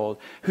 20-year-old,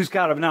 who's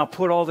got to now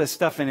put all this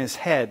stuff in his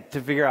head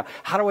to figure out,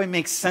 how do I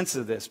make sense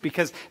of this?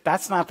 Because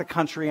that's not the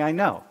country I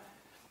know.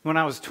 When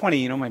I was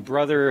 20, my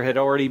brother had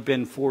already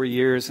been 4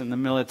 years in the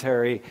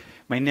military.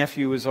 My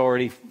nephew was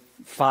already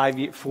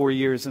 4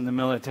 years in the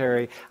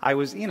military. I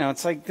was,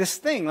 it's like this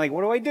thing, like,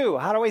 what do I do?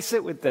 How do I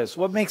sit with this?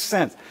 What makes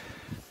sense?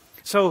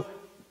 So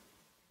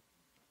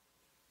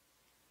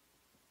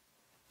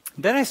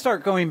then I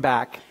start going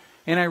back,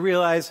 and I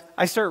realize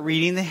I start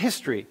reading the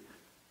history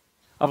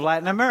of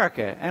Latin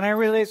America. And I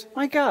realized,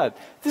 my God,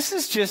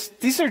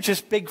 these are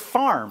just big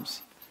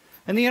farms.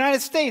 In the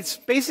United States,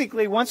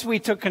 basically, once we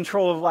took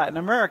control of Latin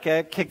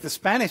America, kicked the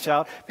Spanish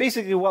out,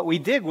 basically what we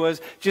did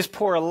was just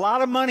pour a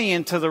lot of money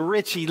into the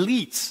rich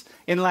elites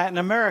in Latin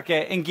America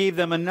and gave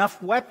them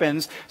enough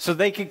weapons so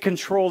they could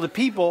control the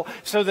people,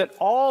 so that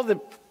all the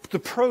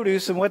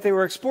produce and what they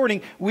were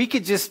exporting, we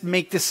could just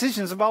make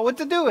decisions about what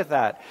to do with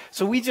that.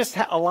 So we just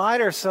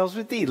allied ourselves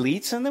with the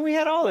elites, and then we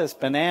had all this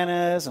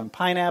bananas and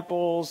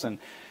pineapples and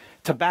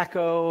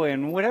tobacco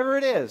and whatever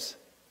it is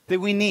that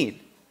we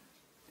need.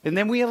 And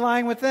then we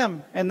align with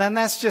them, and then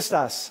that's just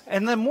us.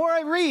 And the more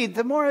I read,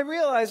 the more I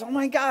realize, oh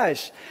my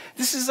gosh,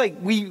 this is like,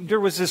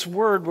 there was this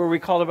word where we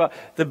called about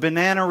the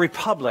banana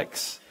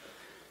republics.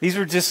 These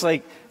were just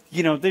like,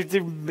 you know,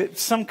 they're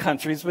some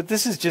countries, but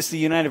this is just the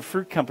United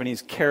Fruit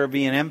Company's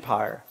Caribbean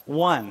empire.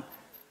 One.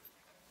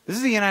 This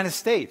is the United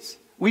States.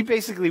 We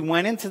basically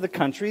went into the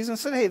countries and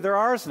said, hey, they're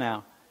ours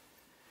now.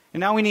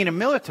 And now we need a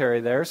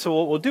military there, so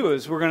what we'll do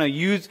is we're going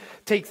to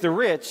take the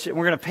rich, and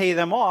we're going to pay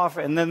them off,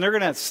 and then they're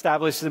going to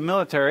establish the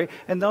military,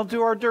 and they'll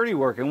do our dirty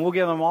work, and we'll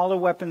give them all the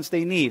weapons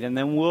they need, and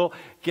then we'll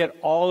get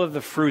all of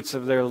the fruits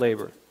of their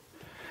labor.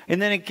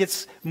 And then it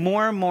gets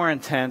more and more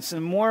intense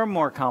and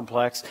more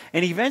complex.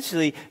 And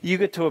eventually you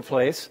get to a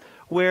place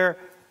where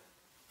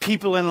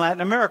people in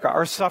Latin America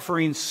are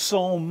suffering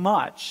so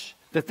much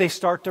that they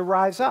start to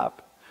rise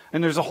up.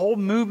 And there's a whole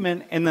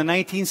movement in the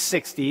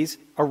 1960s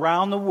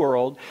around the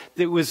world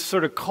that was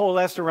sort of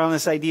coalesced around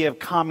this idea of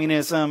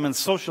communism and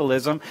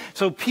socialism.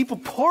 So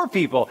poor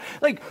people,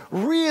 like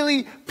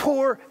really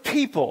poor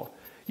people,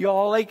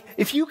 y'all, like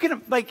if you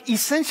can, like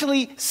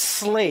essentially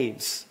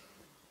slaves.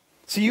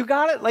 So you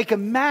got it? Like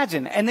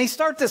imagine. And they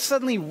start to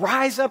suddenly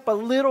rise up a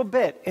little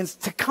bit and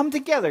to come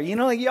together. You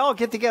know, like you all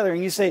get together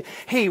and you say,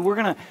 hey, we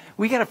got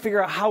to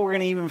figure out how we're going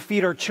to even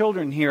feed our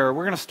children here.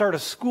 We're going to start a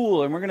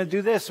school and we're going to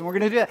do this and we're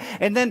going to do that.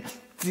 And then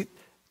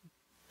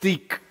the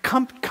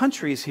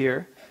countries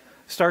here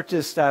start to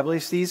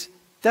establish these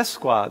death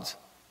squads.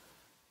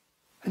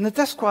 And the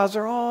death squads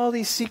are all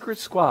these secret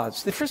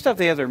squads. First off,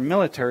 they have their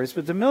militaries,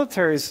 but the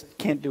militaries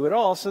can't do it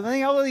all. So then they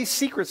have all these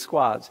secret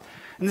squads.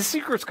 And the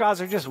secret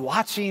squads are just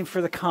watching for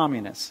the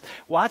communists,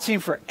 watching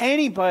for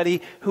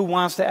anybody who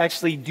wants to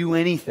actually do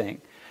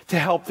anything to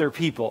help their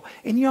people.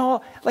 And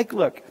y'all, like,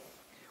 look,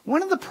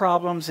 one of the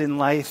problems in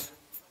life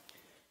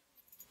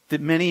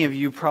that many of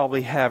you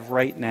probably have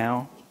right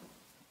now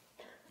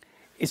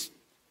is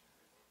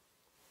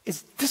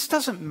this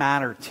doesn't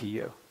matter to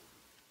you.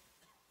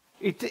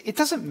 It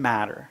doesn't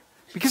matter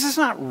because it's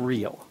not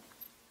real.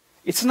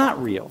 It's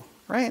not real,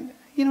 right?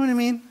 You know what I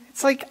mean?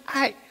 It's like,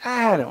 I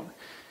don't.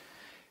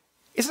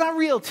 It's not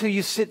real till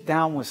you sit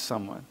down with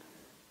someone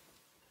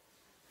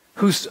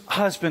whose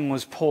husband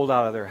was pulled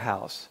out of their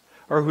house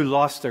or who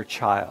lost their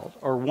child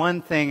or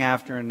one thing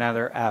after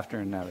another after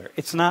another.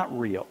 It's not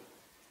real.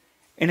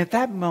 And at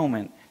that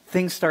moment,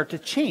 things start to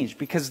change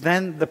because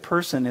then the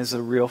person is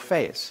a real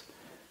face.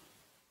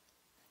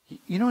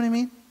 You know what I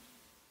mean?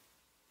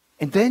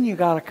 And then you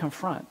got to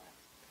confront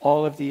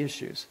all of the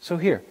issues. So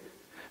here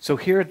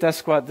at Death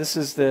Squad, this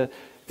is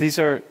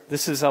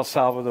El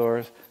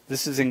Salvador,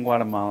 this is in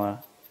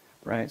Guatemala.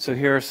 Right? So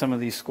here are some of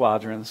these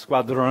squadrons,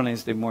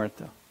 Squadrones de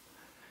Muerto.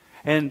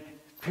 And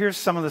here's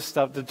some of the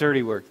stuff, the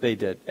dirty work they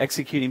did.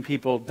 Executing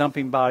people,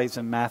 dumping bodies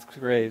in mass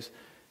graves,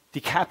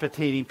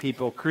 decapitating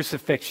people,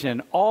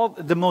 crucifixion, all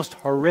the most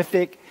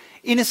horrific,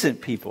 innocent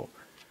people.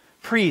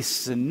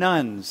 Priests and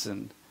nuns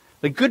and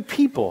the good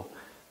people.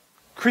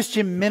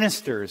 Christian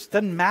ministers,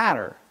 doesn't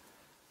matter.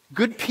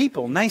 Good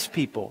people, nice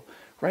people,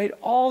 right?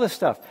 All this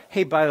stuff.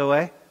 Hey, by the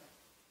way,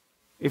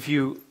 if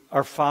you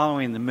are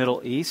following the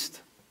Middle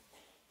East,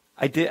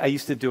 I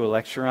used to do a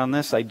lecture on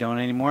this. I don't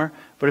anymore.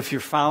 But if you're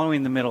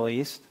following the Middle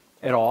East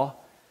at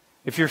all,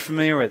 if you're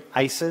familiar with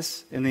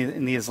ISIS in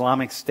the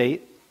Islamic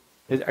State,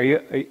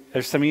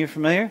 are some of you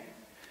familiar?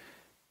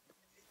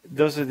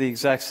 Those are the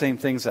exact same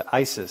things that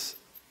ISIS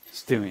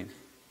is doing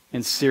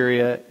in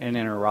Syria and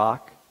in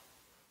Iraq.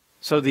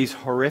 So these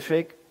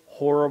horrific,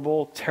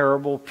 horrible,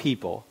 terrible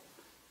people,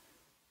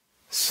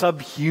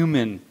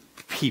 subhuman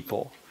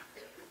people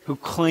who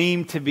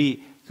claim to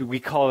be, we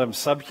call them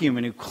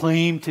subhuman, who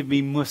claim to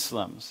be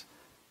Muslims.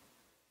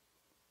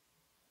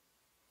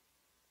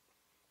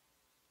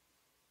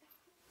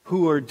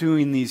 Who are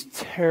doing these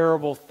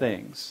terrible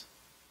things.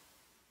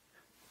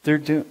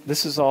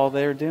 This is all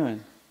they're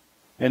doing.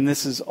 And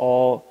this is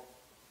all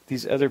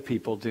these other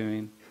people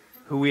doing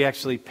who we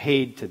actually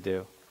paid to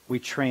do. We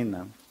train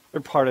them.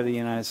 They're part of the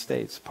United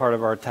States, part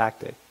of our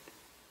tactic.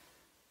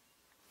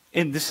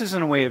 And this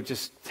isn't a way of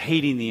just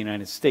hating the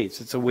United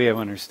States. It's a way of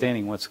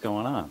understanding what's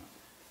going on.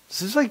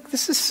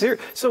 This is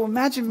serious. So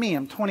imagine me,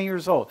 I'm 20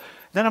 years old.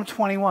 Then I'm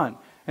 21,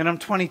 and I'm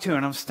 22,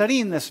 and I'm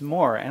studying this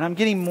more, and I'm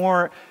getting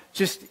more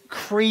just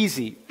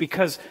crazy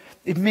because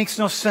it makes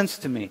no sense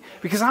to me.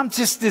 Because I'm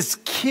just this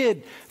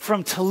kid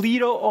from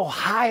Toledo,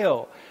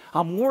 Ohio.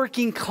 I'm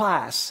working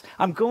class.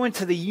 I'm going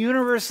to the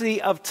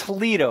University of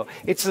Toledo.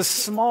 It's a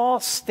small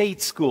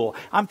state school.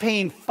 I'm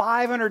paying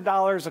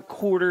 $500 a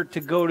quarter to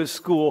go to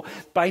school.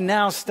 By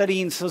now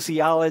studying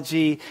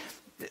sociology,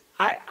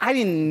 I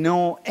didn't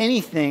know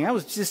anything. I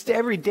was just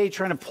every day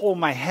trying to pull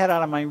my head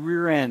out of my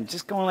rear end,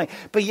 just going like,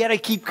 but yet I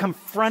keep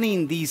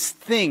confronting these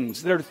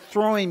things that are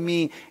throwing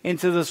me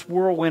into this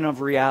whirlwind of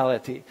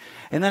reality.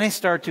 And then I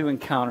start to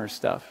encounter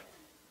stuff.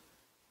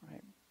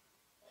 Right?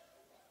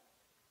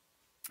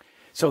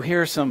 So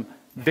here are some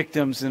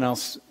victims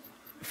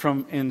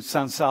in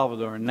San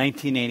Salvador in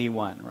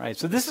 1981, right?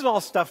 So this is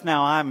all stuff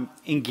now I'm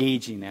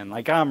engaging in.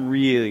 Like I'm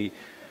really,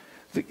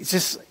 it's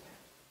just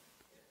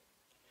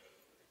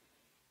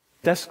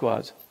death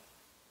squads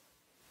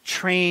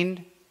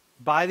trained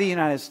by the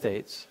United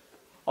States,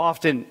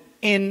 often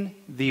in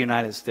the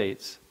United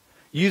States,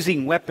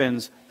 using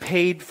weapons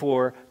paid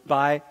for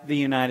by the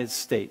United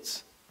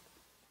States.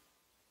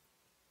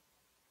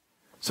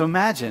 So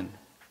imagine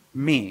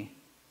me,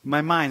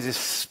 my mind's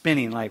just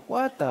spinning like,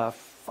 what the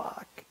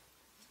fuck?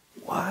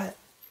 What?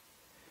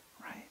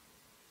 Right?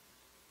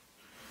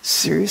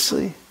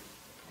 Seriously?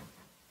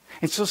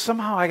 And so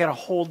somehow I got to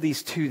hold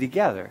these two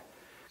together.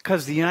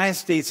 Because the United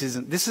States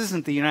this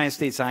isn't the United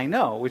States I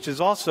know, which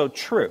is also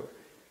true.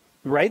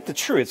 Right?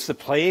 It's the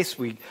place.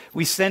 We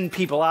send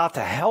people out to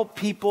help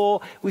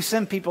people. We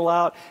send people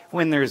out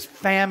when there's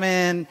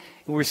famine.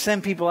 We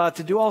send people out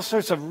to do all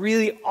sorts of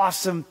really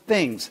awesome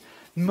things.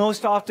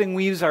 Most often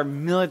we use our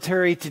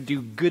military to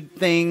do good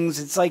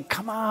things. It's like,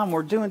 come on,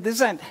 we're doing this.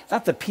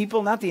 Not the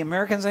people, not the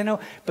Americans I know,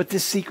 but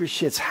this secret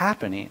shit's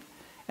happening.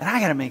 And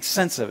I got to make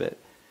sense of it.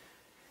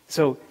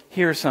 So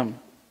here are some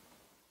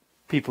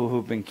people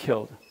who've been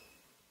killed.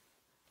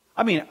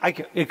 I mean,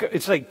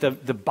 it's like the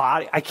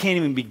body, I can't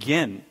even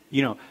begin,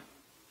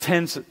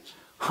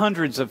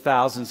 hundreds of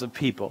thousands of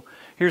people.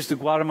 Here's the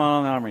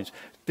Guatemalan Armies.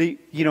 It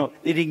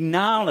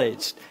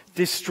acknowledged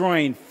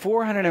destroying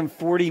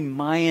 440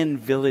 Mayan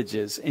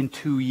villages in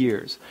 2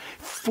 years.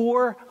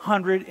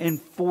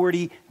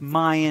 440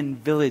 Mayan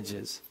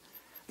villages.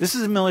 This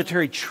is a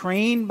military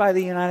trained by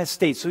the United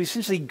States. So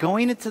essentially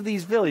going into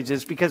these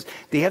villages because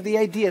they have the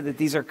idea that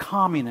these are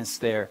communists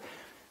there.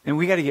 And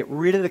we got to get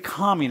rid of the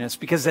communists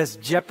because that's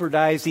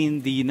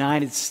jeopardizing the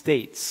United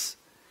States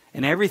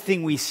and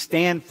everything we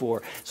stand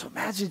for. So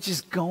imagine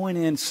just going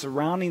in,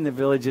 surrounding the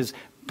villages,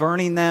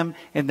 burning them,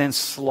 and then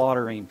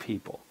slaughtering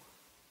people.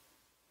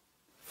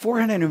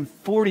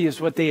 440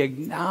 is what they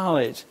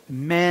acknowledge.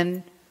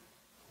 Men,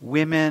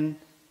 women,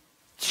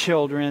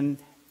 children,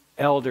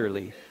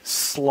 elderly,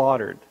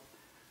 slaughtered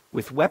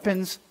with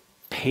weapons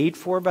paid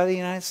for by the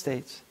United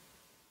States,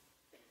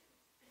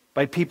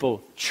 by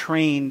people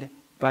trained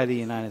by the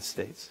United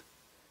States.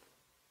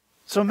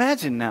 So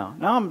imagine now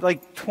I'm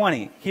like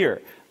 20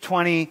 here,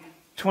 23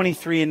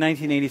 in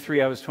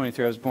 1983. I was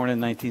 23. I was born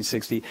in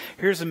 1960.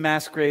 Here's a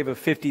mass grave of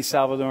 50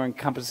 Salvadoran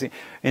companies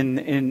in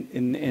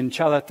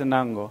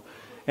Chalatenango.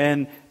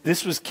 And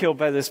this was killed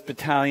by this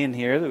battalion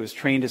here that was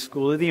trained at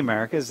School of the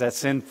Americas.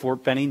 That's in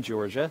Fort Benning,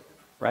 Georgia,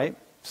 right?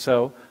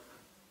 So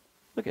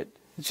look at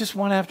it's just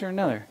one after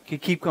another. You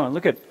keep going.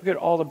 Look at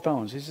all the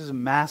bones. These are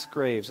mass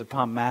graves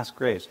upon mass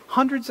graves.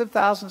 Hundreds of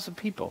thousands of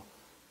people.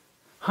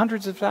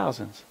 Hundreds of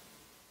thousands.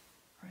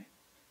 Right?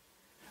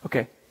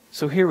 Okay,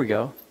 so here we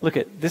go. Look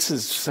at, this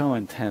is so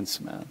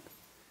intense, man.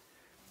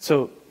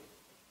 So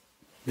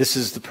this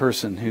is the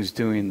person who's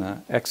doing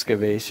the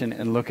excavation,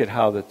 and look at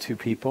how the two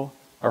people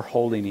are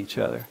holding each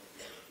other.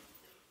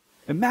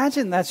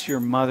 Imagine that's your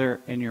mother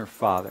and your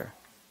father.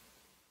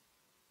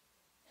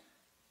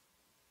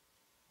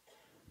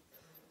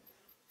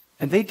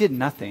 And they did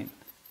nothing.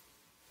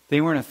 They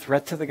weren't a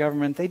threat to the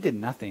government. They did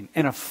nothing.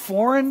 In a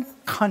foreign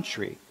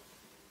country,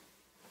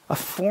 a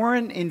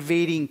foreign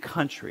invading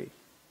country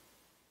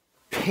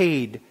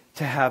paid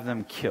to have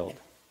them killed.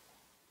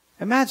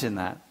 Imagine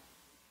that.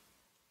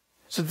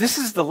 So this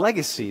is the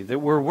legacy that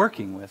we're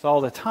working with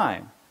all the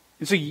time.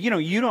 And so,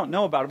 you don't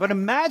know about it. But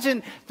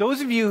imagine those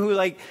of you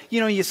who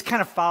you just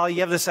kind of follow, you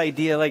have this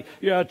idea like,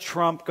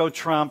 Trump, go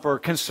Trump, or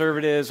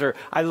conservatives, or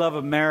I love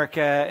America,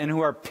 and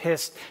who are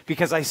pissed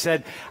because I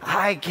said,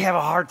 I have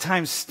a hard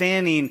time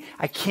standing.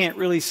 I can't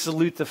really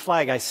salute the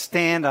flag. I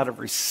stand out of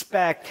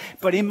respect.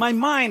 But in my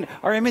mind,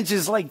 our image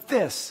is like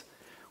this.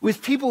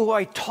 With people who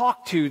I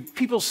talk to,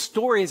 people's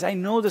stories, I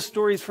know the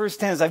stories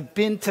firsthand. I've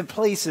been to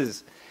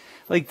places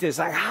like this.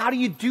 How do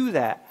you do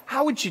that?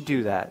 How would you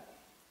do that?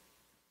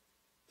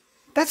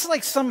 That's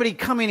like somebody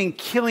coming and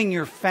killing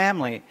your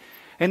family,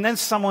 and then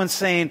someone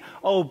saying,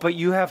 oh, but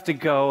you have to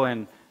go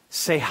and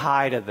say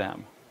hi to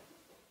them.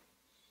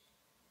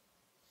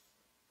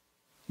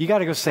 You got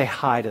to go say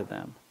hi to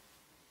them.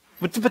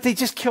 But they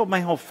just killed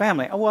my whole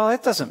family. Oh, well,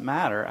 it doesn't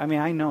matter. I mean,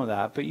 I know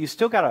that, but you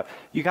still got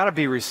to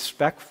be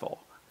respectful.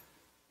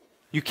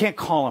 You can't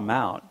call them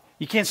out.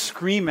 You can't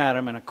scream at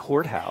them in a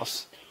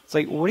courthouse. It's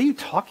like, what are you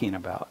talking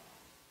about?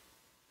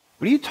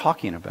 What are you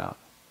talking about?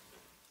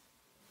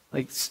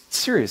 Like,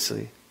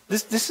 seriously,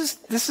 this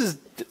is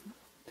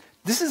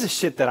the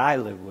shit that I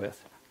live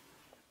with.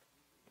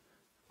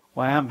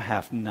 Why, I'm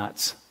half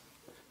nuts.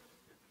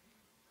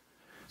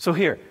 So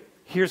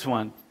here's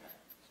one.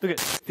 Look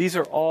at, these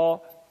are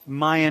all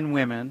Mayan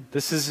women.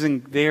 This is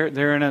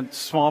they're in a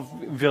small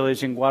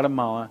village in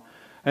Guatemala,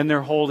 and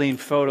they're holding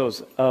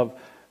photos of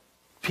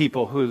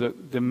people who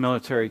the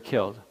military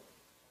killed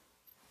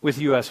with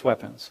U.S.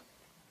 weapons,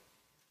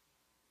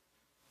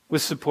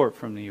 with support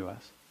from the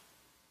U.S.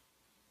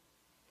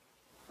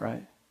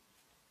 Right?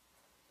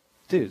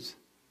 Dudes.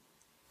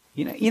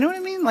 You know what I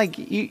mean? Like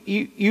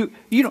you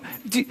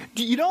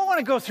don't want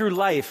to go through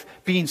life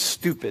being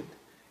stupid.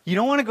 You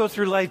don't want to go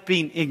through life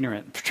being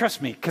ignorant.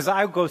 Trust me, because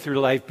I go through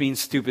life being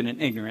stupid and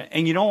ignorant,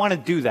 and you don't want to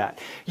do that.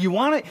 You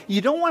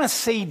don't want to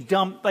say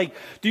dumb, like,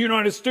 the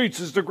United States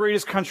is the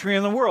greatest country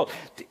in the world.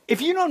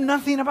 If you know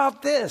nothing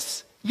about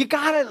this, you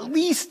got to at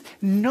least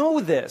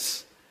know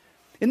this.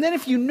 And then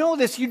if you know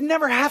this, you'd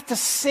never have to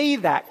say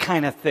that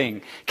kind of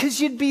thing, because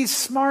you'd be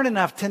smart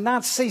enough to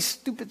not say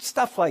stupid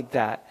stuff like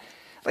that.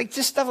 Like,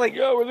 just stuff like,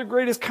 oh, we're the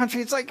greatest country.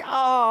 It's like,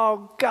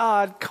 oh,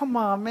 God, come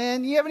on,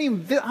 man. You haven't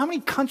even, how many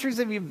countries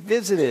have you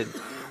visited?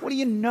 What do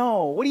you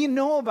know? What do you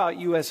know about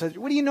U.S.?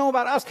 What do you know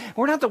about us?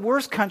 We're not the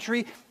worst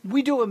country.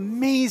 We do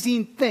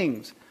amazing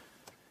things,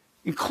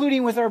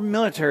 including with our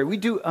military. We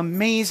do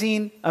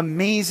amazing,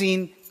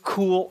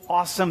 cool,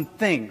 awesome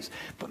things.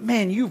 But,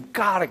 man, you've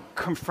got to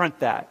confront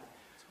that.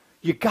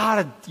 You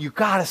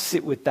gotta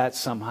sit with that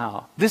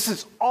somehow. This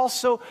is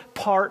also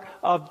part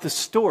of the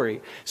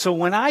story. So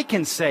when I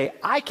can say,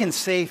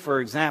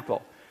 for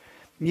example,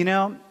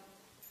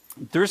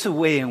 there's a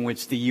way in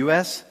which the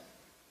U.S.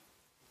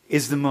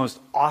 is the most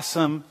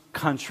awesome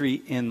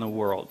country in the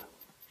world.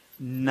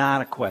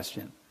 Not a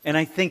question. And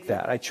I think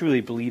that. I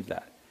truly believe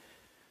that.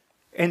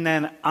 And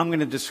then I'm going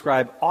to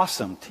describe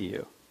awesome to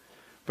you.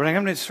 But I'm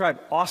going to describe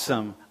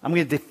awesome, I'm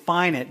going to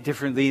define it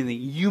differently than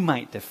you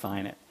might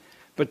define it.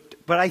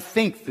 But I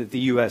think that the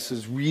U.S.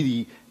 is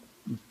really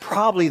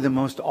probably the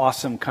most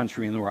awesome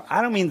country in the world.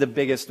 I don't mean the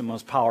biggest, the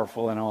most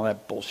powerful, and all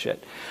that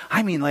bullshit.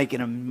 I mean like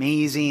an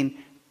amazing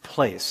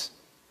place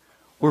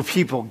where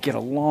people get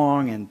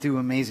along and do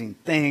amazing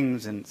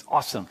things, and it's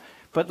awesome.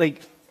 But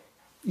like,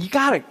 you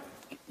gotta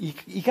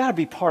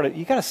be part of it.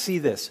 You gotta see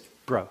this,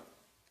 bro.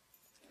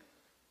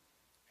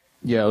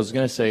 Yeah, I was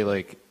gonna say,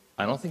 like,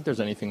 I don't think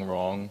there's anything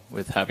wrong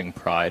with having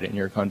pride in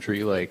your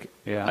country. Like,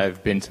 yeah.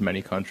 I've been to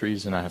many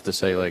countries, and I have to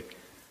say, like,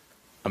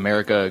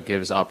 America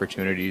gives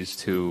opportunities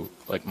to,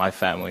 like, my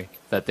family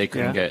that they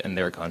couldn't get in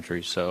their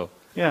country. So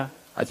yeah,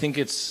 I think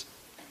it's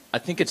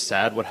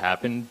sad what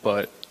happened,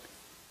 but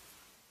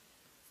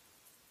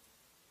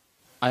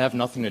I have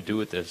nothing to do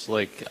with this.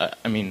 Like,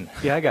 I mean,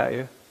 yeah, I got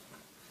you.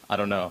 I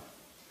don't know.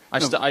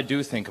 I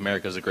do think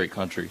America's a great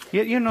country.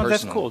 Yeah, personally.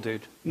 That's cool,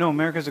 dude. No,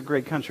 America's a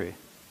great country.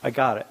 I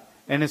got it,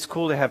 and it's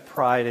cool to have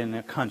pride in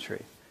a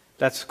country.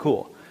 That's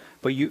cool.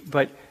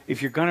 But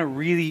if you're gonna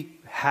really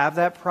have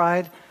that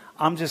pride,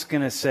 I'm just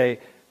going to say,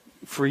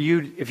 for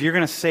you, if you're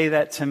going to say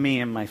that to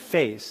me in my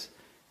face,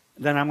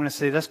 then I'm going to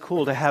say, that's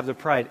cool to have the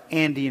pride.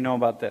 And do you know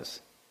about this?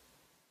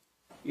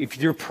 If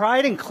your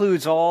pride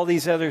includes all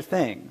these other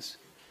things,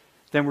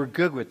 then we're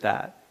good with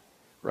that,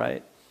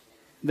 right?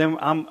 Then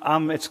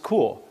it's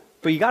cool.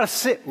 But you got to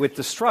sit with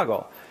the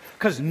struggle,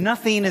 because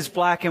nothing is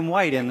black and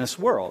white in this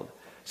world.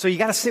 So you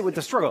got to sit with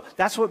the struggle.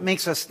 That's what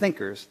makes us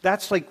thinkers.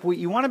 That's like what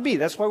you want to be.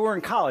 That's why we're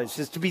in college,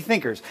 is to be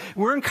thinkers.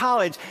 We're in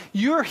college.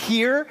 You're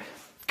here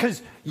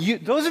because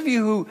those of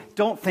you who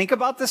don't think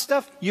about this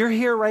stuff, you're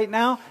here right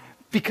now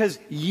because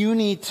you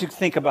need to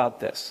think about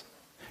this.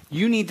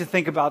 You need to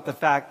think about the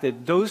fact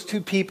that those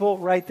two people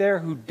right there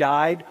who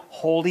died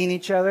holding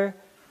each other,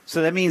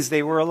 so that means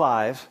they were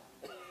alive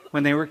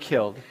when they were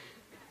killed.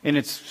 And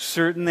it's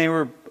certain they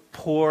were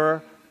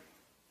poor,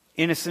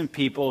 innocent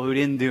people who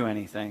didn't do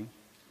anything.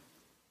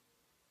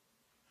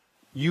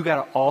 You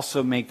got to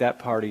also make that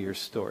part of your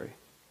story.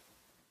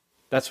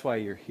 That's why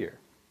you're here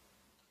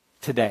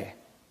today.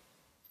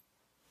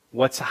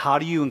 How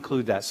do you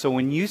include that? So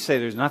when you say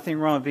there's nothing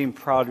wrong with being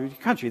proud of your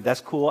country, that's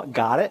cool.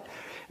 Got it.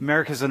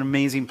 America's an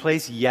amazing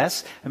place.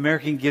 Yes.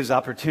 America gives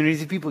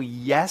opportunities to people.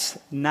 Yes.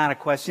 Not a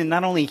question.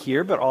 Not only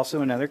here, but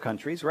also in other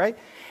countries, right?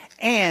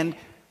 And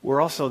we're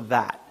also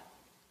that.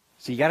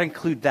 So you got to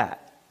include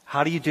that.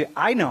 How do you do it?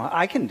 I know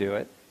I can do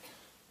it.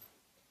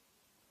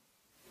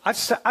 I've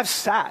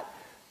sat.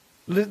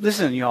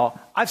 Listen, y'all.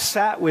 I've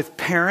sat with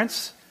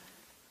parents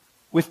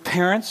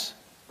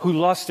who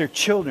lost their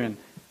children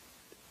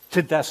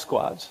to death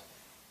squads.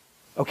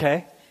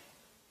 Okay?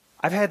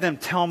 I've had them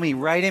tell me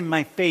right in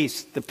my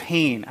face the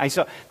pain. I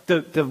saw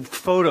the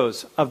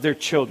photos of their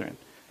children.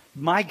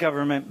 My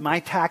government, my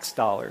tax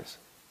dollars,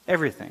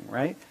 everything,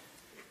 right?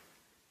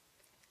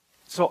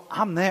 So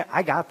I'm there.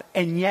 I got that.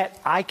 And yet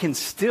I can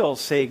still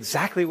say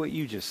exactly what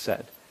you just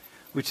said,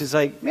 which is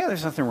like, yeah,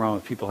 there's nothing wrong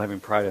with people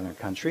having pride in their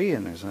country,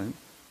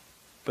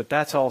 but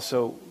that's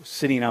also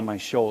sitting on my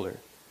shoulder,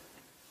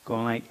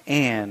 going like,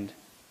 and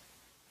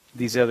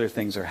these other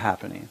things are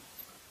happening.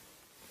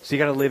 So you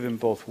got to live in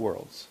both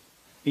worlds.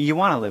 You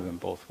want to live in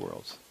both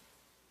worlds,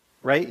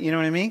 right? You know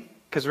what I mean?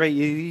 Because right,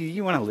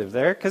 you want to live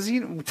there. Because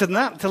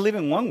to live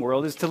in one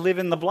world is to live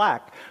in the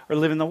black or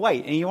live in the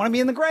white, and you want to be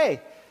in the gray.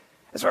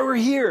 That's why we're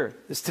here,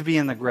 is to be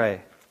in the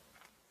gray.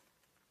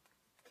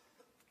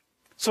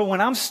 So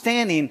when I'm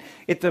standing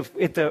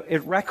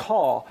at Rec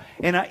Hall,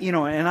 and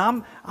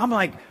I'm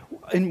like,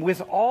 and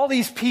with all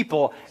these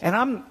people, and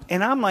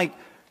I'm like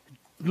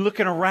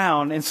looking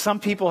around, and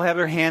some people have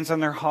their hands on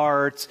their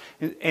hearts,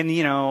 and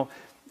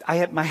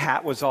my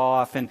hat was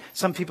off, and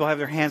some people have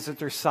their hands at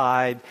their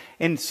side,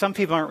 and some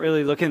people aren't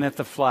really looking at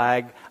the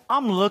flag.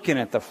 I'm looking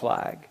at the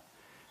flag,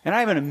 and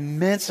I have an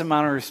immense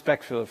amount of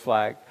respect for the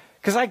flag,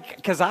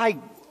 because I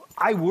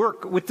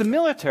work with the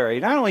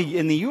military, not only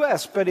in the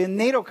U.S., but in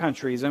NATO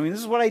countries. I mean, this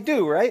is what I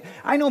do, right?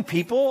 I know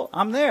people.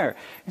 I'm there.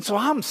 And so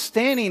I'm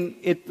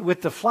standing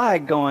with the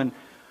flag going,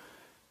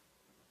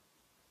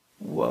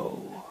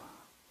 whoa,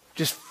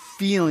 just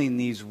feeling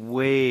these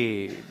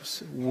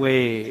waves,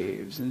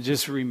 and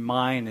just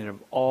reminded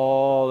of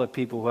all the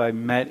people who I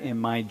met in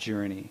my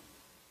journey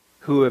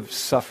who have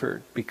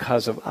suffered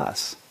because of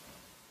us,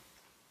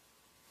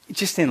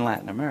 just in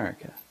Latin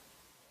America.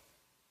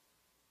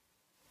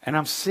 And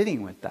I'm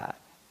sitting with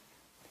that.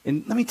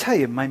 And let me tell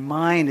you, my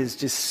mind is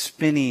just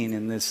spinning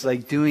in this,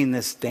 like doing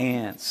this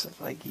dance.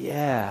 Like,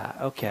 yeah,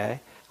 okay,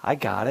 I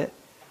got it.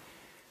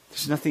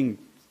 There's nothing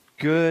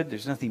good.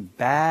 There's nothing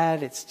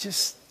bad.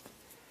 It's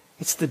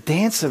the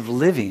dance of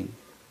living.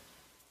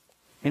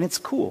 And it's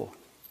cool.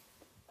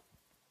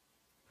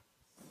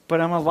 But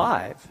I'm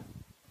alive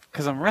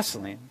because I'm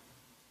wrestling.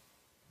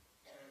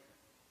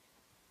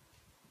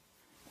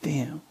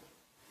 Damn.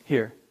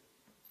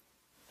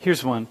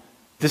 Here's one.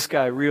 This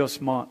guy,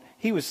 Rios Montt,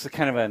 he was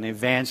kind of an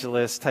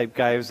evangelist type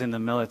guy who was in the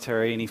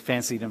military, and he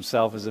fancied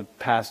himself as a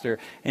pastor,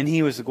 and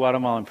he was the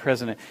Guatemalan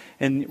president,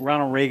 and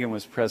Ronald Reagan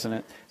was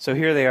president. So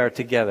here they are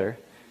together,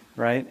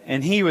 right?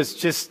 And he was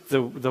just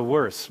the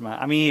worst.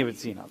 I mean, he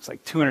was, it's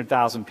like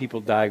 200,000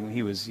 people died when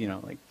he was,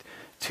 like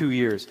 2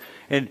 years.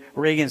 And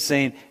Reagan's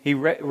saying he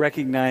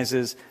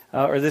recognizes,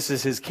 or this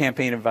is his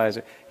campaign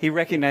advisor, he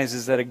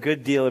recognizes that a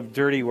good deal of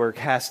dirty work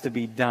has to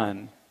be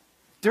done.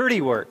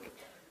 Dirty work.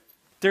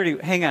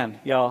 Hang on,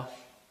 y'all.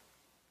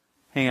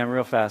 Hang on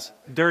real fast.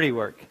 Dirty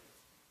work.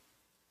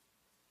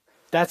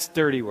 That's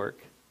dirty work.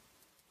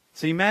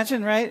 So you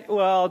imagine, right?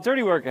 Well,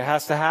 dirty work, it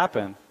has to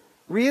happen.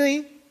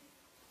 Really?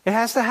 It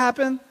has to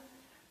happen?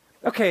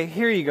 Okay,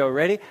 here you go.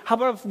 Ready? How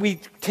about if we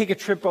take a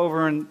trip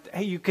over and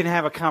you can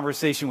have a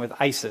conversation with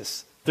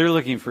ISIS? They're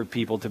looking for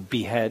people to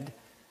behead.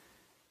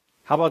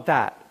 How about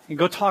that? And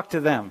go talk to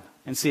them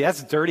and see,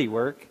 that's dirty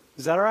work.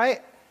 Is that all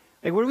right?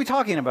 Like, what are we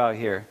talking about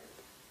here?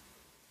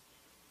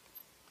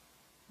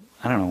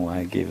 I don't know why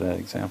I gave that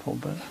example,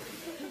 but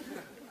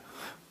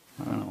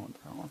I don't know what the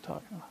hell I'm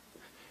talking about.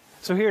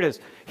 So here it is.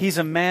 He's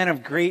a man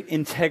of great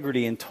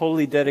integrity and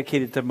totally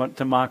dedicated to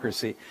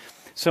democracy.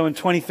 So in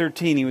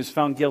 2013, he was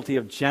found guilty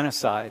of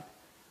genocide.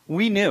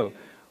 We knew.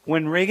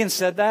 When Reagan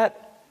said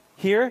that,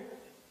 Reagan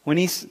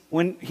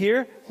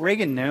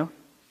knew.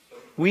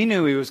 We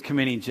knew he was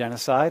committing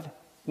genocide.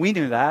 We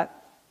knew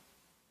that.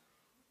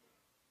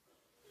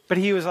 But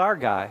he was our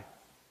guy.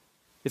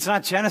 It's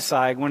not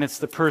genocide when it's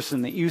the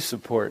person that you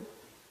support.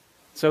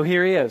 So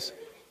here he is.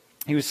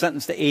 He was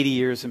sentenced to 80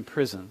 years in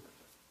prison.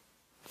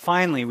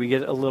 Finally, we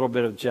get a little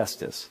bit of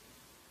justice.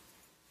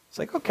 It's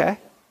like, okay,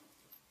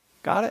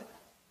 got it.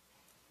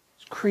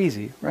 It's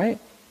crazy, right?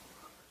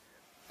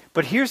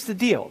 But here's the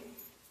deal.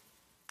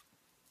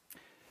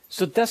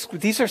 So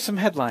these are some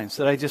headlines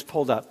that I just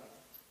pulled up.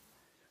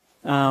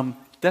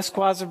 Death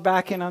squads are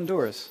back in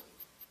Honduras.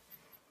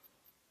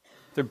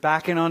 They're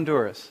back in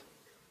Honduras.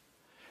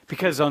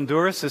 Because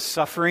Honduras is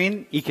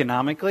suffering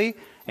economically,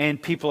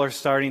 and people are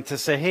starting to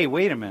say, hey,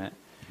 wait a minute,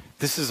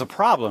 this is a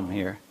problem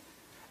here.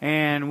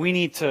 And we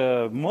need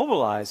to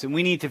mobilize, and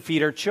we need to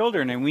feed our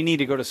children, and we need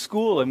to go to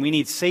school, and we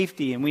need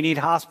safety, and we need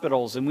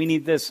hospitals, and we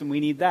need this, and we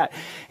need that.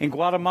 And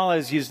Guatemala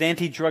has used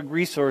anti-drug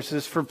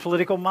resources for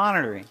political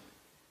monitoring.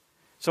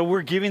 So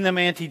we're giving them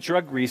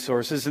anti-drug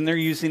resources, and they're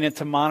using it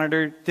to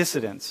monitor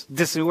dissidents.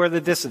 Who are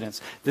the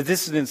dissidents? The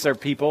dissidents are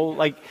people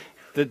like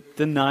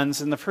the nuns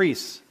and the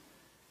priests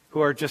who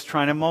are just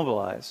trying to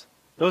mobilize.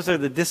 Those are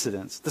the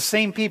dissidents. The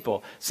same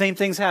people. Same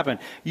things happen.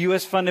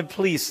 U.S.-funded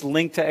police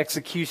linked to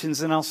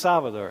executions in El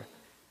Salvador.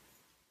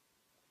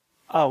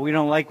 Oh, we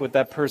don't like what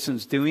that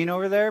person's doing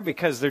over there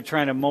because they're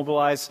trying to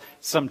mobilize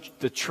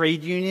the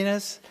trade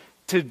unionists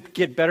to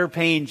get better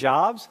paying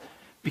jobs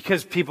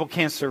because people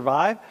can't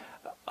survive.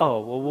 Oh,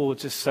 well, we'll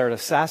just start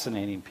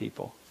assassinating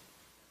people.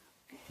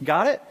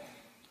 Got it?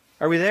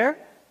 Are we there?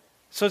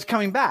 So it's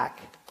coming back.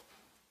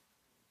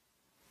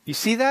 You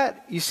see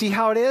that? You see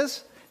how it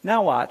is?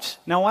 Now watch.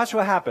 Now watch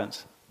what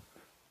happens.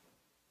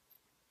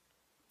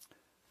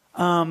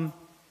 Hang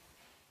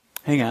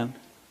on.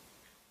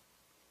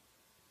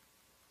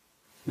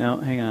 No,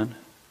 hang on.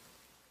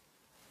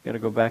 Got to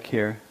go back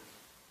here.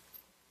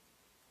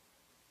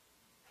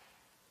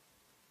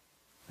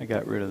 I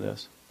got rid of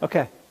this.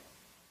 Okay.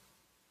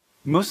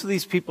 Most of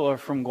these people are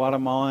from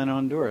Guatemala and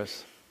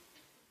Honduras.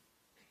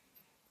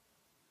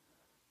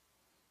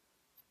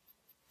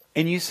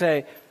 And you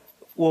say,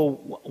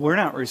 well, we're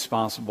not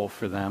responsible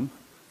for them.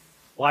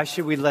 Why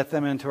should we let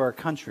them into our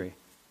country?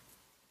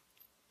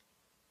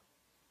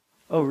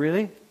 Oh,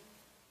 really?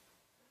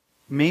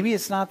 Maybe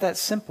it's not that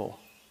simple.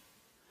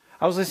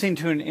 I was listening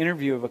to an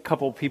interview of a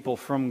couple people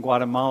from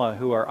Guatemala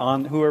who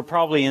are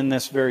probably in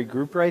this very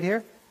group right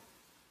here.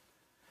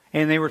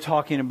 And they were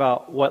talking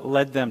about what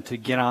led them to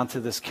get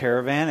onto this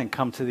caravan and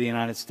come to the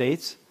United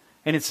States.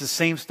 And it's the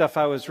same stuff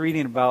I was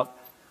reading about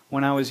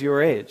when I was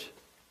your age.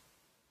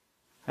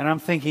 And I'm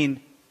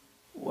thinking,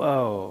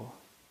 whoa.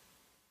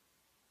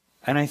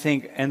 And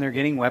they're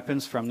getting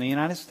weapons from the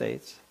United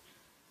States.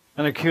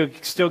 And they're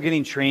still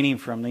getting training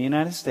from the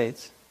United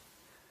States.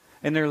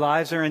 And their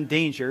lives are in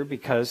danger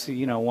because,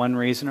 one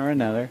reason or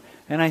another.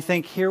 And I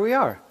think, here we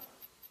are.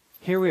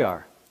 Here we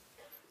are.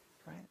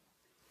 Right?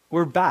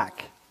 We're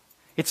back.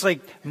 It's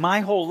like my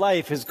whole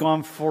life has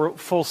gone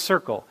full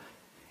circle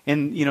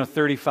in,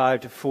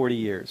 35 to 40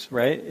 years,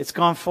 right? It's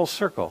gone full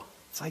circle.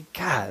 It's like,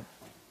 God.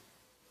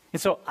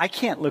 And so I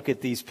can't look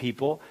at these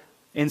people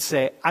and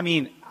say,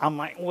 I'm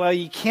like, well,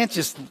 you can't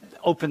just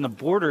open the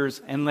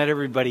borders and let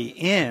everybody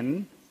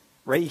in,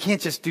 right? You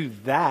can't just do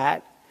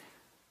that.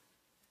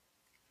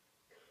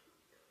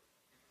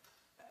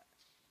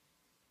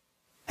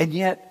 And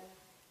yet,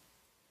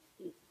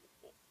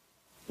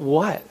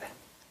 what?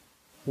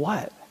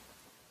 What?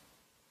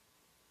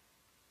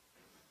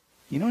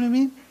 You know what I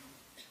mean?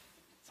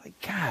 It's like,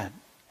 God.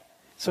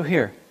 So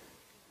here.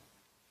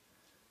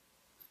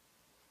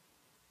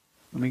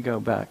 Let me go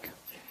back.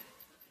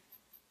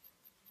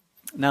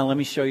 Now let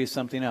me show you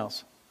something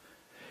else.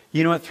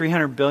 You know what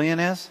 300 billion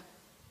is?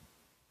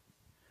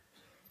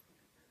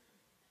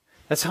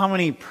 That's how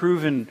many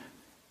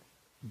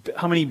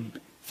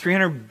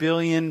 300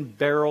 billion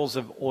barrels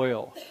of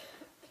oil.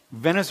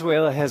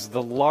 Venezuela has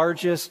the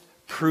largest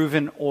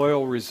proven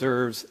oil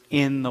reserves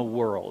in the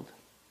world.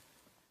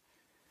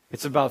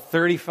 It's about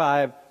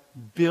 35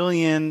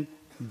 billion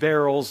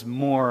barrels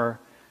more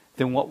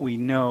than what we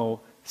know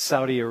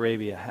Saudi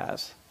Arabia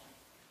has.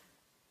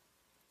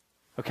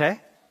 Okay?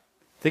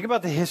 Think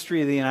about the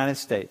history of the United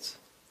States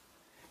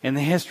and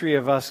the history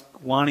of us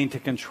wanting to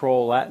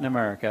control Latin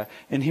America.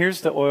 And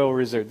here's the oil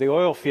reserve. The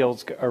oil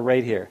fields are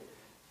right here.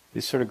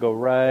 They sort of go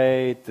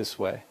right this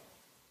way.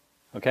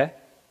 Okay?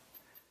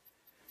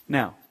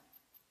 Now,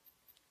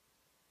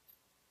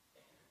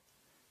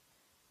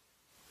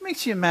 what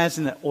makes you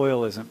imagine that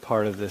oil isn't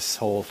part of this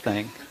whole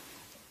thing?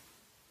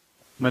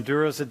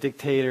 Maduro's a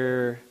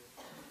dictator.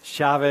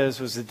 Chavez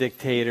was a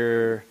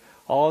dictator.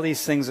 All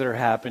these things that are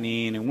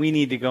happening, and we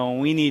need to go and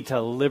we need to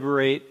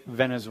liberate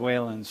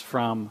Venezuelans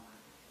from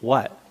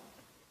what?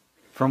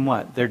 From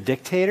what? Their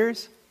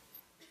dictators?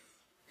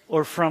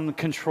 Or from the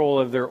control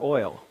of their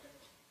oil?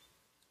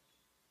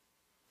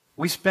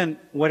 What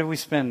did we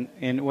spend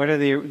what are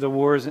the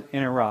wars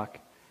in Iraq,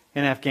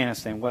 in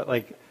Afghanistan? What,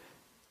 like $1.5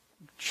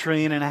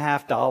 trillion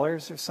or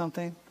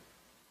something?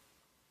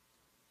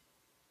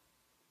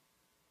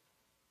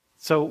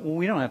 So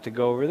we don't have to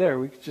go over there.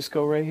 We could just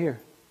go right here.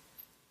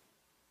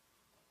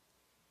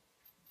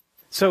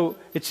 So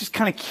it's just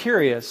kind of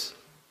curious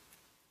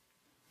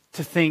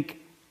to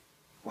think,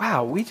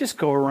 wow, we just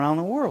go around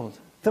the world.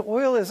 The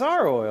oil is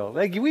our oil.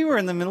 Like, we were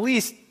in the Middle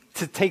East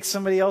to take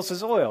somebody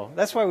else's oil.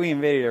 That's why we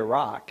invaded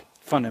Iraq,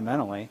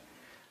 fundamentally,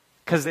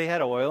 because they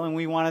had oil and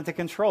we wanted to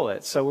control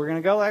it. So we're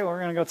going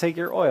to go take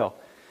your oil.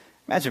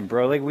 Imagine,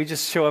 bro, like we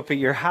just show up at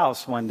your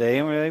house one day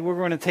and we're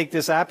going to take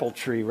this apple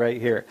tree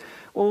right here.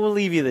 Well, we'll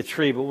leave you the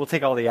tree, but we'll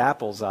take all the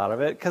apples out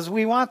of it because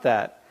we want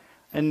that.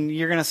 And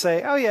you're going to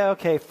say, oh, yeah,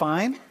 okay,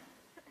 fine.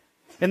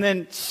 And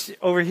then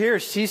over here,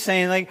 she's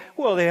saying, like,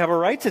 well, they have a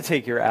right to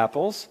take your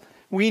apples.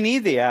 We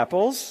need the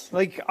apples.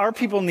 Like, our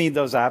people need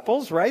those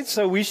apples, right?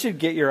 So we should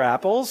get your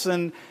apples.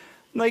 And,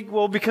 like,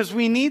 well, because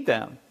we need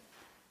them.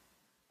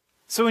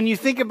 So when you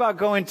think about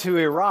going to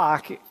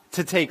Iraq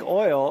to take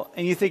oil,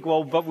 and you think,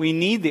 well, but we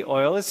need the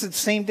oil, it's the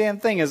same damn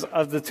thing as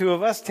of the two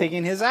of us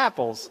taking his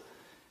apples.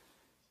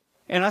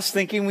 And us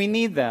thinking we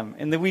need them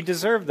and that we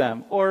deserve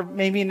them. Or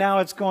maybe now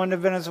it's going to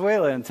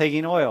Venezuela and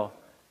taking oil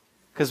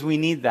because we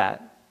need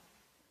that.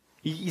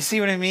 You see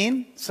what I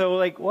mean? So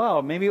like,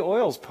 wow, maybe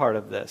oil's part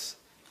of this.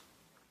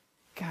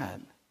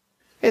 God.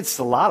 It's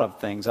a lot of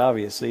things,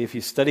 obviously. If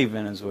you study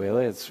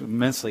Venezuela, it's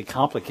immensely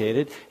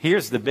complicated.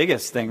 Here's the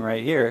biggest thing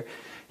right here.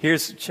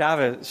 Here's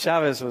Chavez.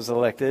 Chavez was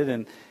elected,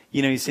 and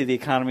you see the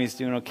economy is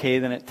doing okay,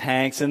 then it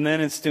tanks, and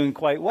then it's doing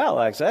quite well,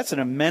 actually. That's an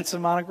immense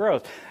amount of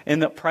growth.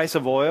 And the price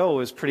of oil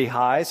was pretty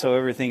high, so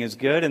everything is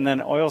good, and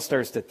then oil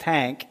starts to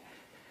tank,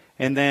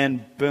 and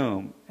then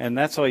boom. And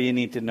that's all you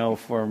need to know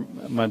for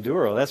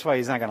Maduro. That's why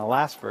he's not going to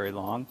last very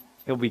long.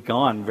 He'll be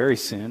gone very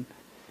soon.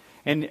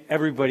 And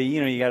everybody,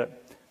 you got a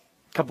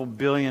couple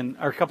billion,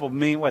 or a couple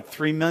million,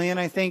 3 million,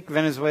 I think,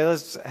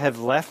 Venezuelans have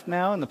left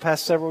now in the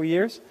past several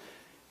years.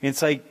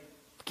 It's like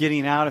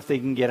getting out if they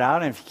can get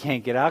out, and if you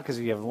can't get out because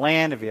if you have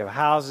land, if you have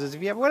houses,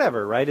 if you have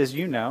whatever, right, as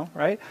you know,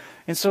 right?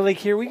 And so, like,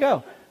 here we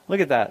go. Look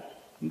at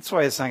that. That's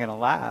why it's not going to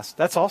last.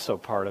 That's also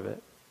part of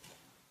it.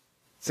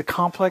 It's a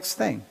complex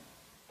thing.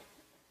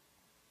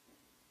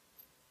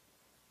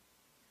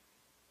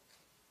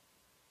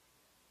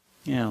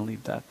 Yeah, I'll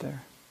leave that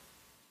there.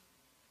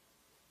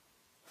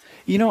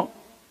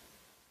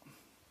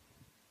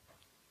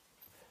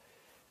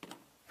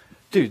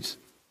 Dudes,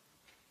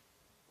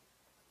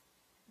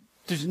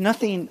 There's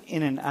nothing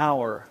in an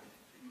hour.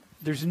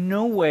 There's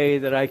no way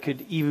that I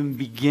could even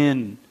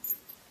begin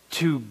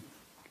to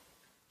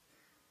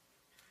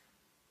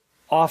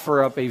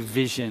offer up a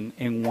vision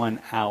in 1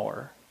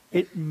 hour.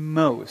 At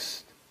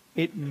most,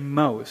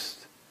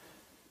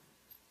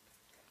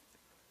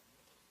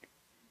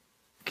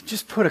 could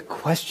just put a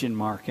question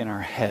mark in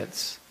our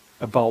heads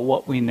about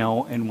what we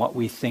know and what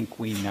we think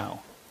we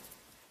know.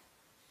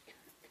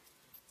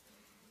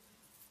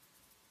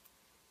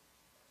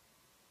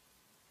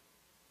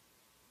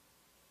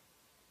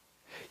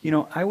 You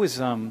know, I was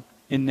in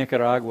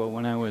Nicaragua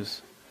when I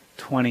was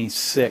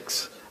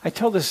 26. I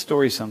tell this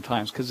story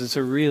sometimes because it's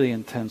a really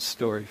intense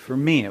story. For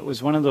me, it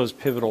was one of those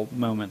pivotal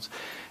moments.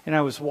 And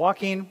I was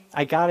walking,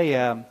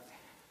 I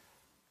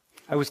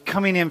was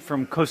coming in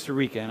from Costa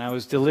Rica, and I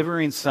was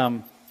delivering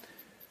some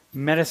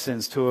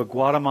medicines to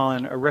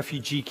a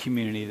refugee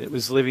community that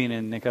was living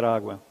in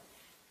Nicaragua.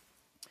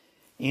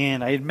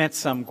 And I had met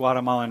some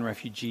Guatemalan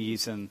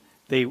refugees, and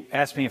they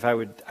asked me if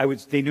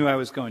they knew I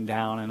was going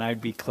down and I'd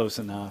be close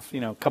enough,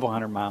 a couple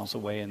hundred miles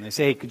away. And they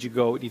say, hey,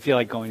 do you feel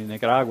like going to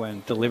Nicaragua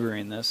and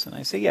delivering this? And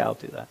I say, yeah, I'll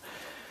do that.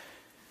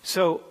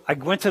 So I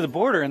went to the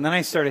border, and then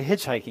I started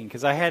hitchhiking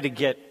because I had to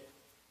get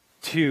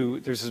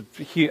to,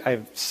 I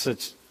have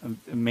such an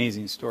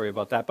amazing story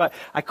about that. But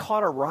I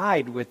caught a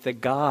ride with the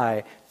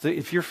guy.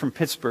 If you're from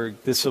Pittsburgh,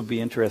 this will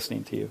be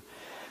interesting to you.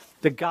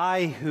 The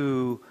guy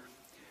who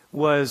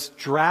was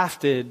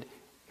drafted,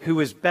 who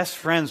was best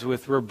friends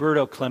with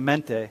Roberto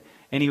Clemente,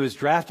 and he was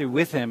drafted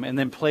with him and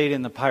then played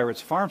in the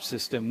Pirates farm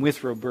system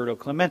with Roberto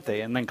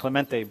Clemente. And then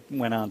Clemente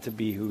went on to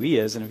be who he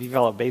is. And if you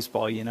follow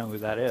baseball, you know who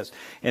that is.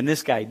 And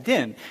this guy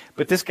didn't.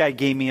 But this guy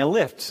gave me a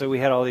lift. So we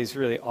had all these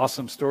really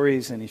awesome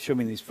stories, and he showed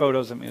me these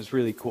photos. I mean, it was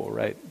really cool,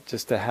 right?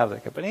 Just to have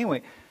that. But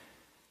anyway,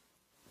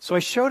 so I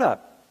showed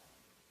up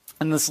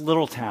in this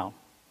little town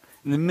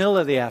in the middle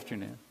of the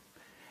afternoon.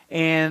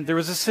 And there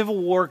was a civil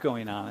war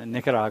going on in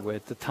Nicaragua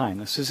at the time.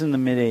 This was in the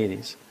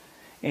mid-'80s.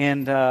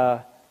 And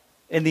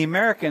the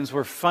Americans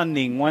were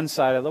funding one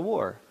side of the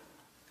war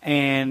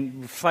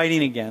and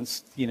fighting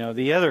against,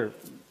 the other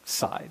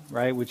side,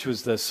 right, which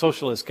was the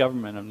socialist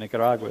government of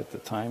Nicaragua at the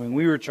time. And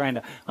we were trying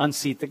to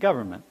unseat the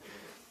government.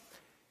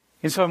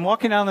 And so I'm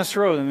walking down this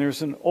road, and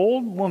there's an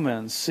old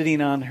woman sitting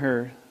on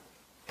her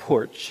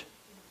porch.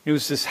 It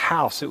was this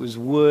house. It was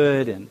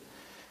wood and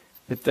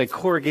with the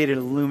corrugated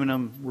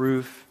aluminum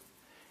roof.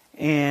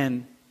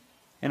 And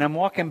I'm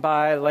walking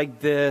by like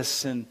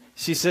this, and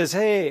she says,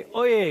 hey,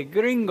 oye,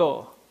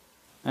 gringo.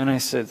 And I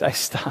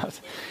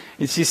stopped.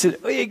 And she said,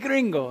 oye,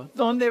 gringo,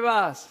 ¿dónde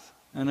vas?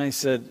 And I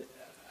said,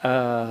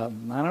 I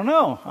don't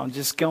know. I'm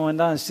just going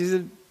down. She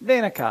said,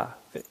 ven acá.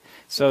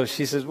 So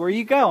she says, where are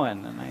you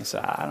going? And I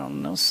said, I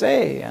don't know,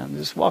 I'm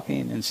just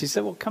walking. And she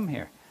said, well, come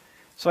here.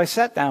 So I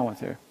sat down with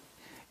her.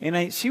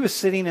 And she was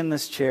sitting in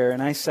this chair,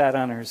 and I sat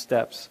on her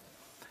steps.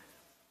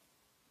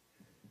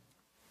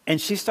 And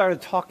she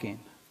started talking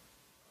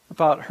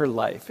about her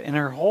life, and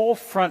her whole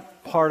front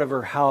part of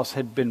her house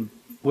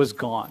was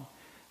gone.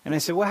 And I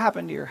said, what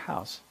happened to your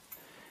house?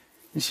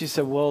 And she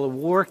said, well, the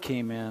war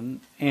came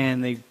in,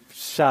 and they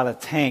shot a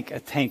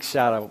tank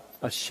shot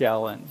a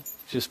shell and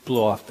just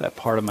blew off that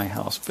part of my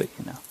house. But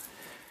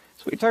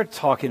so we started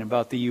talking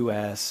about the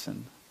U.S.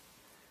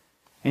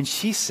 and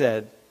she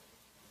said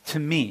to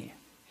me,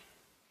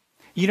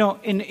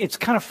 and it's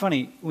kind of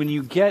funny when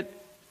you get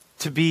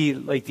to be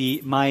like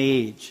my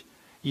age.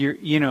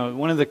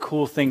 One of the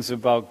cool things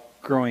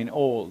about growing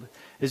old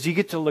is you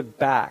get to look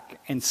back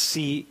and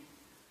see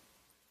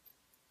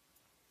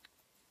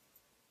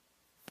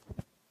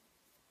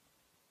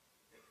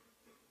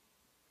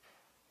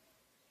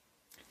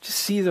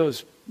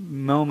those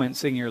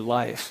moments in your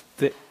life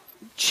that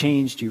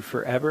changed you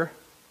forever.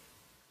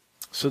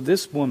 So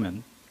this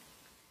woman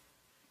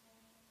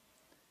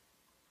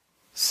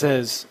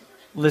says,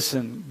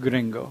 listen,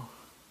 gringo,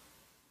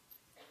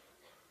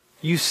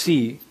 you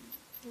see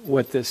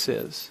what this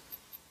is.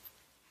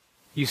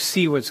 You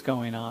see what's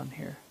going on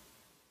here.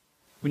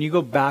 When you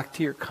go back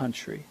to your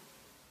country,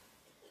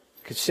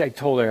 because I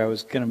told her I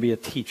was going to be a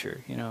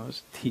teacher, I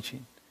was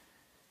teaching.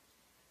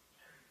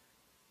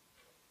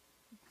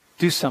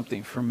 Do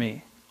something for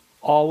me.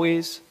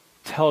 Always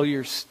tell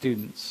your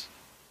students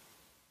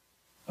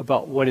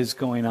about what is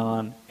going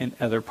on in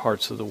other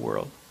parts of the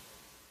world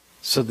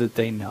so that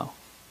they know.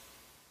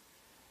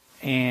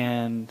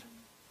 And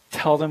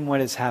tell them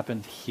what has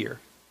happened here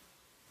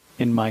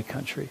in my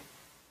country.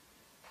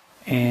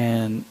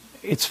 And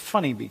it's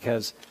funny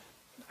because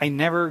I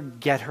never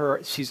get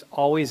her. She's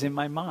always in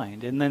my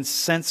mind. And then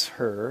since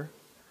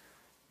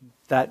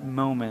that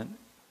moment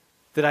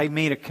that I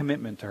made a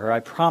commitment to her, I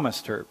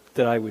promised her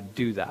that I would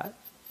do that.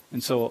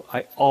 And so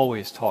I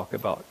always talk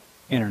about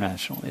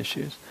international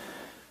issues.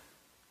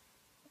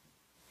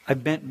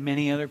 I've met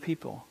many other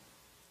people,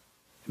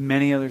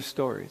 many other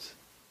stories.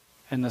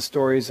 And the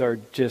stories are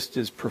just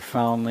as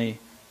profoundly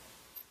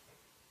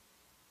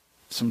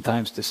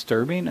sometimes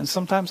disturbing and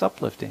sometimes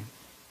uplifting,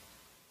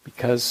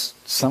 because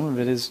some of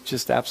it is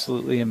just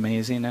absolutely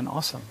amazing and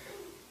awesome,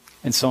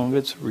 and some of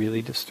it's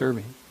really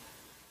disturbing.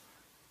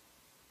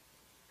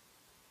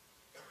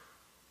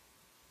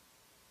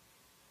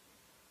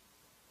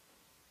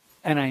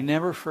 And I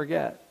never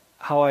forget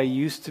how I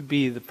used to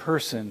be the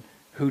person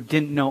who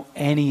didn't know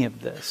any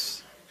of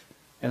this.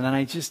 And then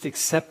I just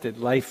accepted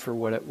life for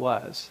what it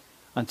was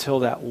until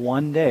that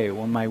one day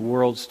when my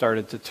world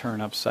started to turn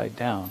upside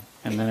down,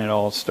 and then it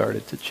all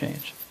started to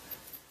change.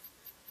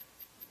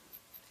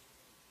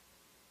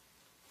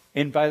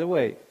 And by the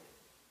way,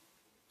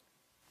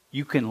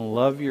 you can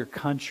love your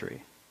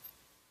country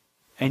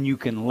and you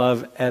can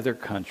love other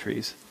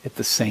countries at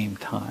the same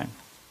time.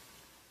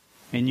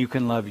 And you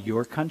can love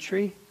your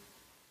country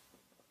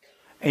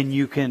and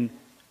you can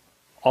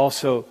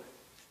also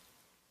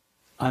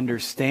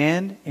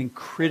understand and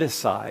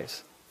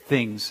criticize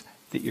things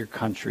that your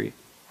country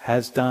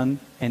has done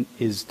and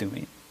is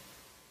doing.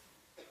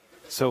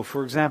 So,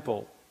 for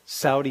example,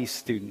 Saudi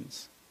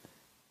students,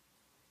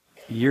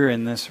 you're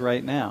in this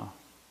right now.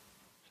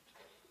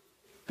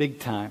 Big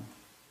time.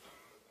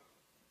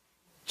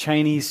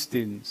 Chinese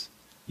students,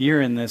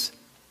 you're in this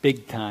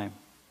big time.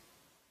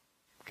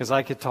 Because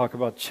I could talk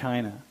about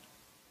China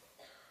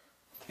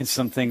and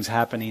some things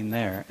happening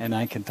there, and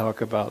I can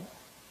talk about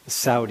the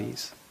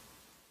Saudis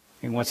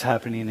and what's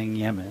happening in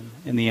Yemen,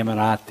 in the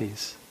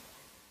Emiratis,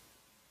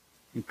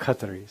 in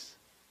Qataris.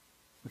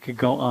 We could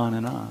go on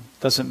and on.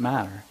 Doesn't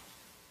matter.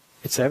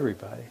 It's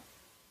everybody.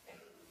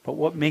 But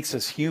what makes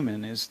us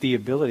human is the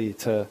ability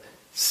to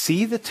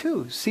see the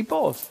two, see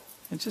both,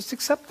 and just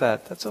accept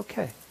that. That's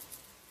okay.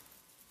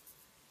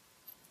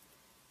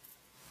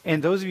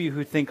 And those of you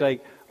who think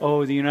like,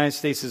 oh, the United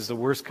States is the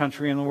worst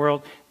country in the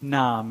world,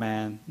 nah,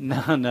 man.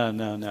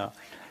 No.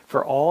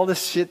 For all the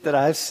shit that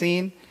I've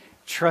seen,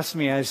 trust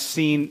me, I've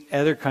seen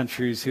other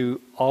countries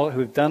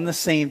who've done the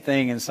same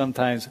thing and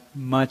sometimes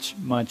much,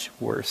 much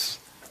worse.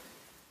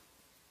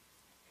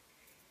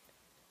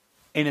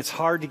 And it's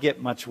hard to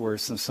get much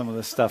worse than some of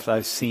the stuff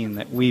I've seen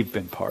that we've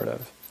been part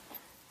of.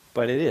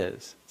 But it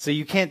is. So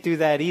you can't do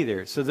that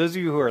either. So those of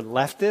you who are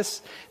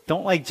leftists,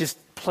 don't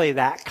just play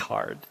that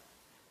card.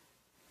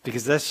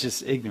 Because that's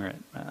just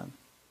ignorant, man.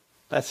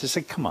 That's just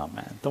come on,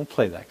 man. Don't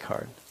play that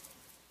card.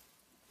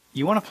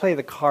 You want to play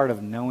the card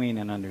of knowing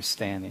and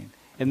understanding.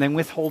 And then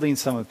withholding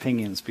some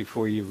opinions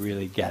before you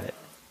really get it.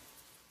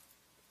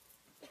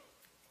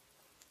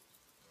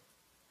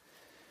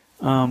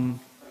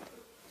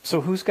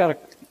 So who's got a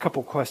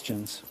couple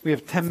questions? We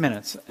have 10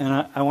 minutes,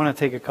 and I want to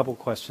take a couple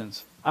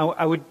questions.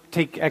 I would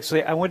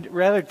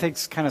rather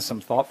take kind of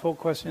some thoughtful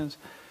questions.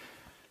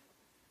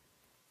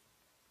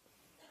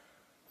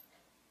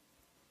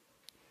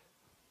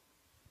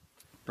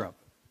 Bro.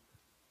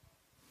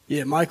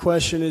 Yeah, my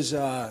question is,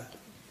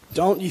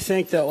 don't you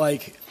think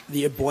that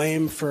the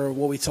blame for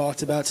what we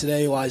talked about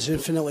today lies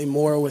infinitely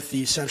more with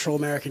the Central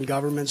American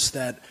governments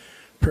that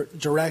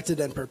directed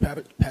and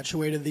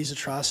perpetuated these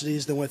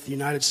atrocities than with the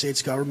United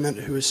States government,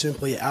 who is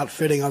simply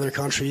outfitting other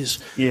countries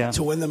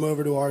to win them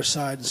over to our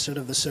side instead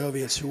of the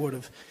Soviets, who would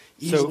have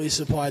easily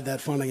supplied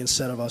that funding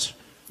instead of us?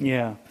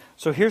 Yeah.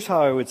 So here's what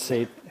I would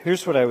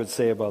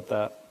say about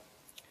that.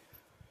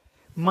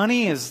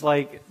 Money is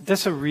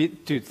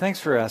dude, thanks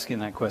for asking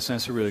that question.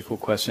 That's a really cool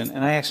question.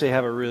 And I actually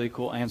have a really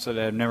cool answer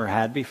that I've never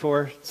had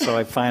before. So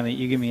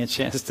you give me a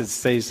chance to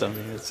say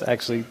something that's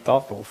actually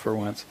thoughtful for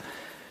once.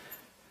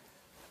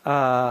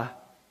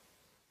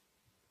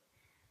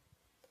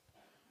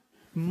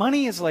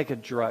 Money is like a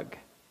drug.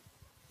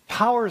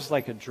 Power is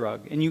like a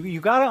drug. And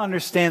you got to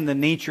understand the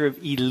nature of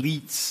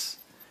elites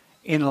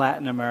in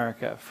Latin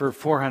America for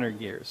 400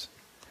 years.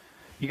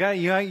 You got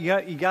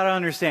to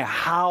understand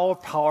how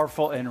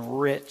powerful and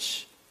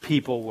rich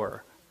people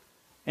were,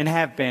 and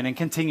have been, and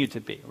continue to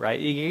be. Right?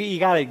 You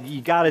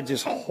got to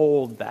just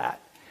hold that.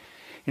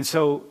 And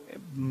so,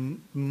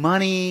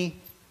 money,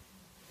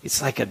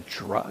 it's like a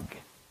drug.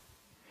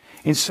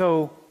 And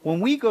so, when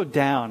we go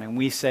down and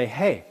we say,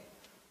 "Hey,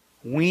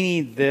 we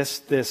need this,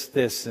 this,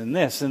 this, and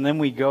this," and then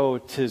we go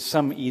to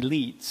some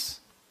elites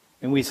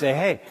and we say,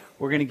 "Hey,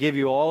 we're going to give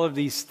you all of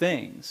these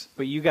things,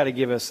 but you got to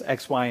give us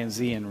X, Y, and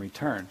Z in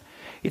return."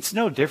 It's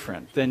no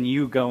different than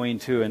you going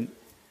to an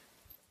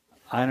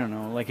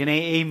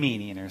AA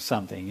meeting or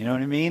something, you know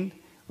what I mean?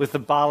 With a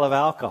bottle of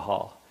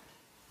alcohol.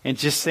 And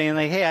just saying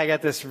hey, I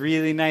got this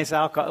really nice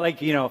alcohol,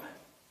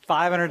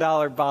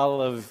 $500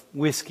 bottle of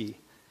whiskey.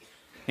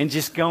 And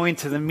just going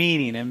to the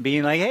meeting and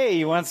being hey,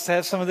 you want to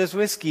have some of this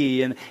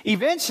whiskey? And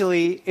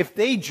eventually, if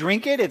they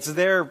drink it, it's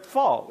their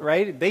fault,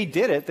 right? They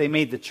did it. They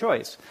made the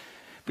choice.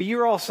 But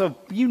you're also,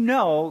 man,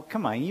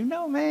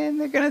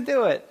 they're going to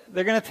do it.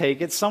 They're going to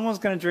take it. Someone's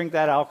going to drink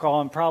that alcohol,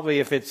 and probably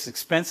if it's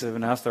expensive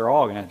enough, they're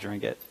all going to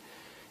drink it.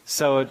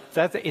 So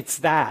it's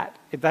that.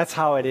 That's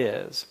how it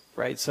is,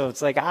 right? So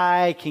it's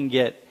I can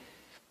get,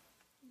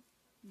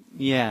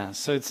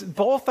 so it's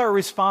both are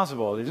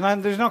responsible.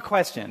 There's no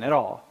question at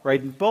all,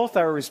 right? Both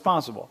are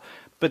responsible.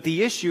 But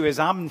the issue is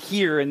I'm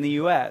here in the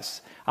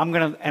U.S. when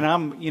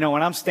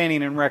I'm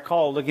standing in Rec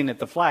Hall looking at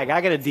the flag, I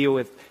got to deal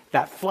with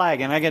that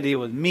flag, and I got to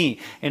deal with me.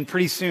 And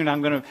pretty soon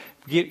I'm going to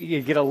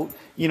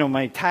get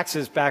my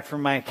taxes back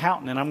from my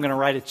accountant, and I'm going to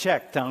write a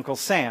check to Uncle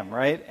Sam,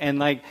 right?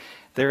 And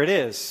there it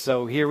is.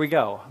 So here we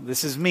go.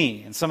 This is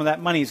me, and some of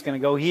that money is going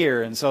to go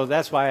here, and so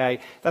that's why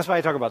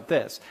I talk about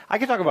this. I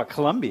could talk about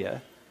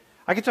Colombia.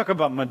 I could talk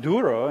about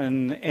Maduro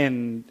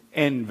in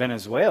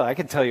Venezuela. I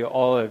could tell you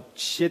all the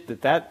shit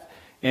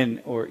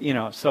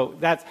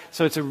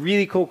so it's a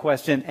really cool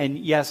question, and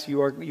yes,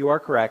 you are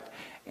correct,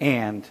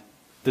 and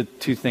the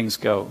two things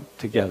go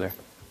together.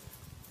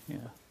 Yeah.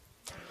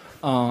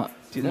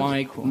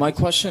 My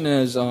question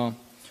is,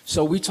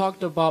 so we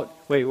talked about.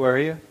 Wait, where are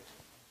you?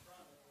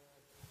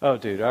 Oh,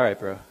 dude. All right,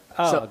 bro.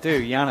 Oh,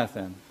 dude,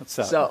 Jonathan, what's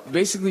up? So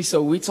basically,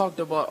 we talked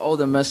about all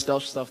the messed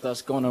up stuff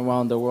that's going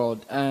around the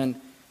world, and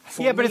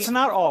but it's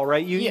not all,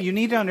 right? You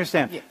need to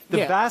understand the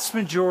vast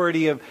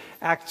majority of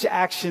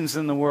actions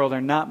in the world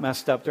are not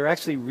messed up. They're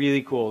actually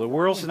really cool. The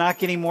world's not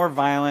getting more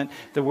violent.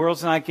 The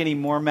world's not getting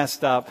more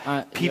messed up.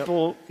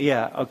 People,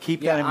 I'll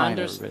keep that in mind,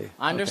 everybody.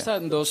 I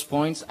understand those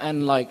points,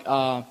 and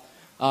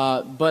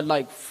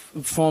but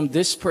from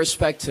this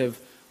perspective,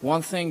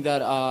 one thing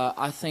that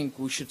I think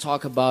we should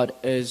talk about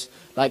is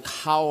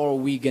how are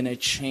we gonna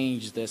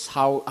change this?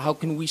 How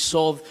can we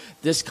solve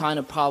this kind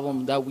of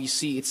problem that we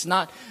see? It's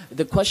not,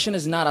 the question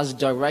is not as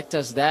direct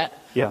as that.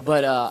 Yeah.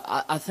 But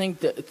I think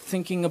that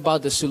thinking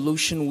about the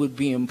solution would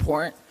be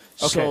important.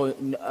 Okay.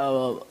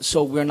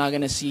 So we're not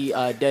gonna see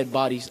dead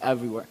bodies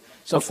everywhere.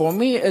 So for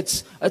me,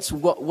 it's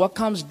what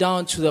comes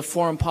down to the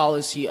foreign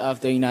policy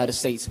of the United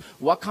States.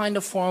 What kind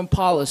of foreign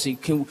policy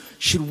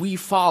should we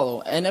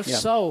follow? And if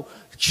so,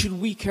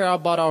 should we care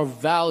about our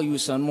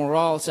values and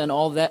morals and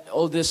all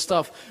this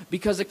stuff?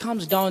 Because it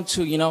comes down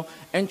to,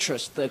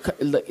 interest.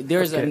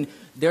 There's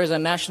a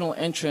national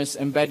interest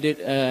embedded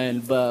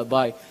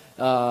by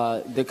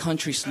the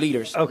country's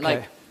leaders.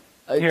 Okay.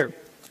 Here,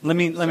 let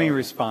me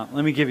respond.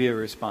 Let me give you a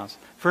response.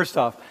 First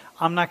off,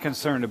 I'm not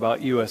concerned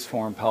about U.S.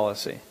 foreign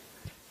policy.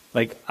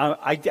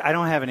 I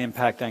don't have an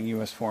impact on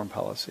U.S. foreign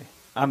policy.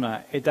 I'm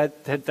not.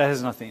 That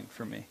has nothing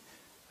for me.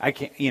 I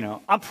can't.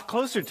 I'm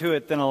closer to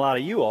it than a lot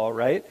of you all,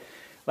 right?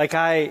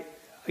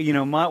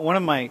 One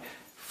of my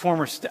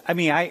former.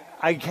 I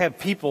have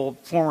people,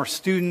 former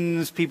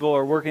students, people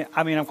are working.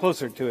 I'm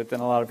closer to it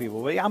than a lot of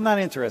people, but I'm not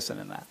interested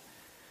in that.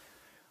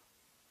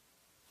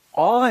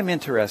 All I'm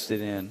interested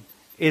in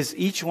is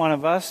each one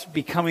of us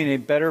becoming a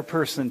better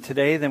person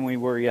today than we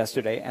were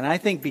yesterday. And I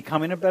think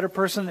becoming a better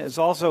person is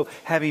also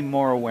having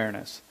more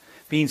awareness,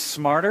 being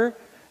smarter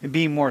and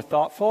being more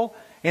thoughtful.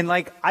 And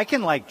I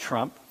can like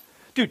Trump.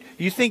 Dude,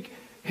 you think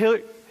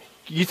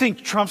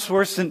Trump's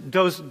worse than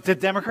the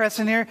Democrats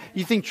in here?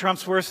 You think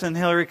Trump's worse than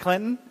Hillary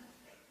Clinton?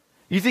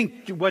 You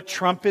think what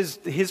Trump is,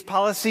 his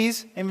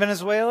policies in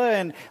Venezuela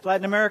and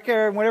Latin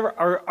America and whatever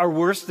are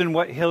worse than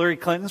what Hillary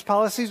Clinton's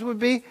policies would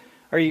be?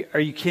 Are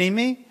you kidding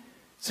me?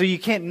 So you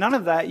can't, none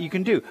of that you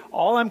can do.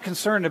 All I'm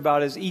concerned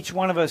about is each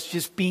one of us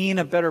just being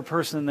a better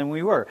person than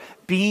we were,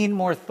 being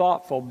more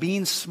thoughtful,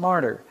 being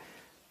smarter,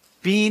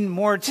 being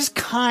more just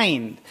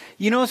kind.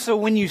 So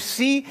when you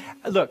see,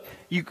 look,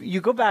 you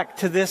go back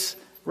to this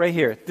right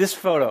here, this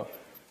photo,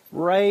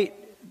 right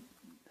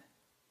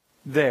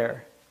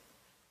there.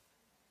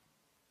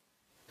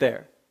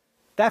 There.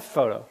 That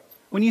photo.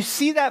 When you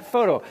see that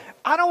photo,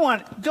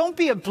 don't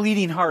be a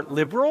bleeding heart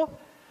liberal.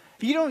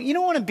 You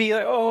don't want to be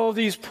like, oh,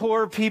 these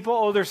poor people,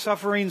 oh, they're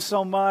suffering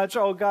so much.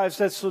 Oh, guys,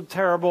 that's so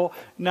terrible.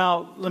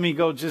 Now let me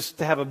go just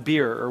to have a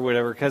beer or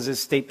whatever because it's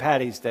St.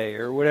 Patty's Day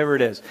or whatever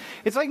it is.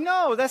 It's like,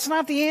 no, that's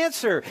not the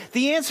answer.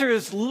 The answer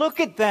is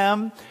look at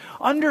them,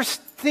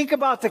 think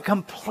about the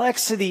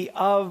complexity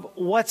of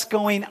what's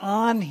going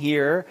on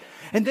here,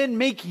 and then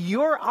make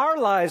our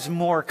lives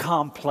more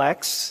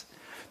complex.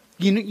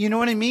 You know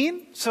what I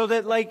mean? So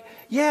that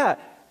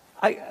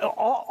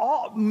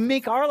I'll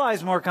make our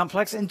lives more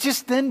complex and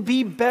just then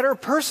be better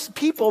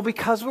people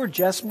because we're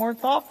just more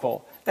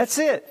thoughtful. That's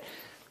it.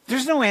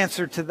 There's no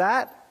answer to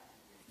that.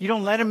 You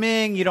don't let them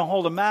in. You don't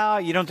hold them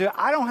out. You don't do.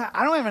 I don't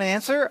have an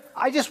answer.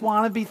 I just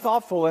want to be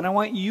thoughtful, and I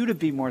want you to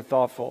be more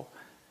thoughtful.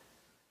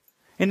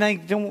 And I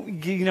don't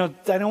want you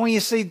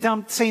to saying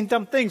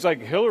dumb things like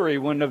Hillary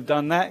wouldn't have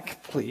done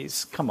that.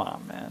 Please, come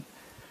on, man.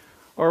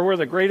 Or we're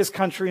the greatest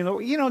country in the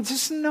world.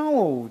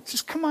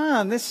 Just come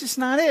on. That's just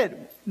not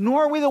it.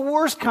 Nor are we the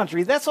worst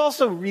country. That's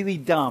also really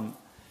dumb.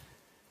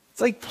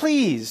 It's like,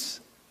 please.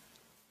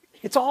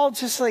 It's all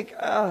just like,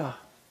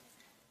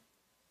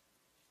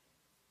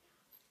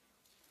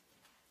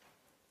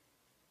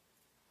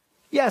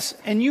 Yes,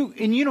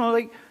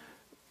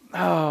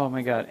 oh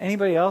my God.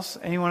 Anybody else?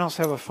 Anyone else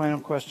have a final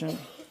question?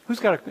 Who's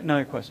got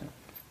another question?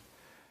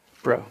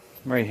 Bro,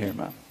 right here,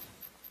 man.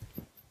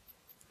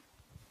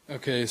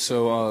 Okay,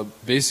 so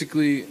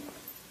basically,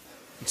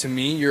 to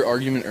me, your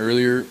argument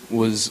earlier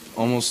was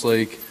almost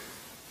like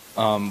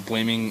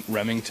blaming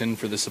Remington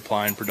for the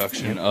supply and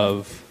production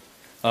of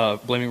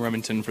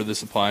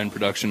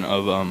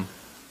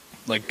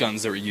like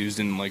guns that were used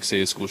in, like,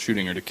 say, a school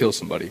shooting or to kill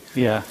somebody.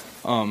 Yeah.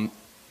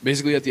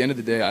 Basically, at the end of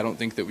the day, I don't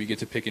think that we get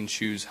to pick and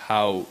choose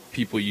how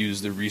people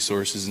use the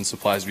resources and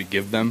supplies we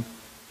give them.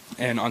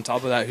 And on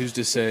top of that, who's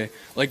to say,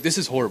 like, this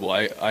is horrible.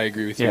 I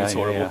agree with you. It's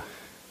horrible.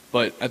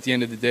 But at the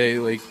end of the day,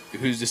 like,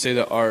 who's to say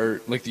that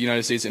the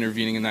United States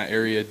intervening in that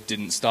area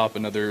didn't stop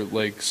another,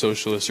 like,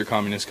 socialist or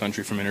communist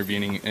country from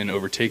intervening and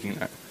overtaking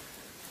that?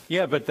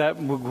 Yeah, but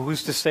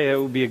who's to say it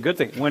would be a good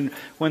thing?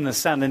 When the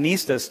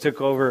Sandinistas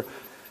took over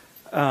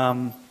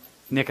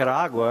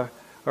Nicaragua,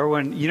 or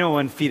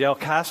when Fidel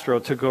Castro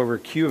took over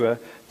Cuba,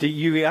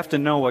 you have to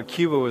know what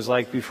Cuba was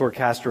like before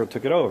Castro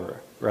took it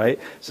over, right?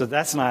 So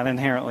that's not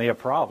inherently a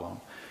problem.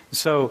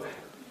 So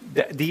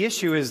the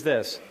issue is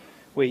this.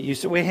 Wait,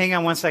 hang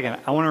on one second.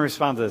 I want to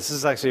respond to this. This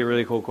is actually a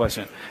really cool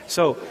question.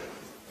 So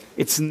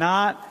it's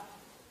not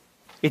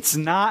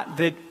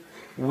that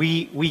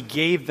we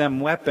gave them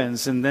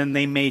weapons and then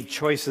they made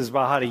choices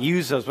about how to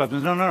use those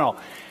weapons. No.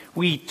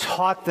 We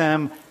taught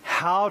them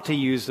how to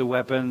use the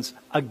weapons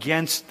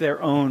against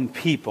their own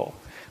people.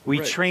 We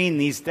trained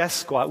these death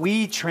squads.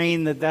 We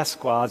trained the death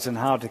squads in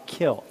how to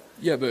kill.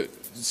 Yeah, but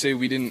say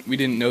we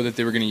didn't know that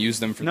they were going to use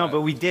them for that. No,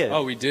 but we did.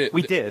 Oh, we did.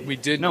 We did. We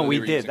did. No, know we they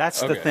were did. using-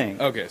 That's the thing.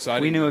 Okay, so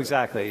we knew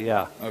exactly.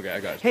 Yeah. Okay, I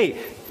got you.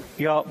 Hey,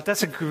 y'all,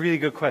 that's a really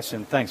good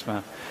question. Thanks,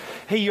 man.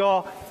 Hey,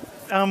 y'all.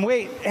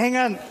 Wait, hang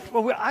on.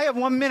 Well, I have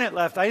 1 minute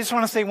left. I just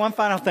want to say one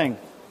final thing.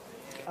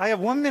 I have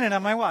 1 minute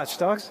on my watch,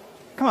 dogs.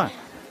 Come on.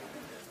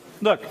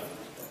 Look.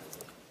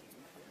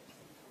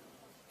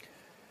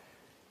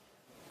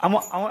 I'm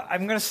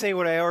going to say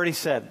what I already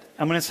said.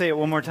 I'm going to say it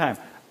one more time.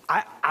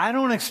 I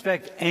don't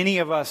expect any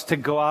of us to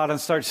go out and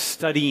start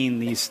studying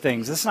these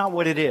things. That's not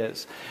what it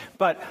is.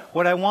 But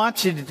what I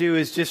want you to do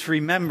is just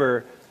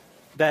remember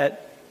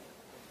that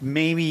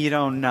maybe you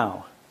don't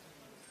know.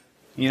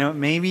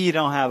 Maybe you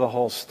don't have the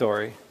whole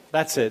story.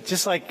 That's it.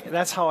 Just like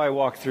that's how I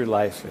walk through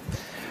life.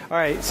 All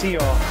right, see you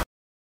all.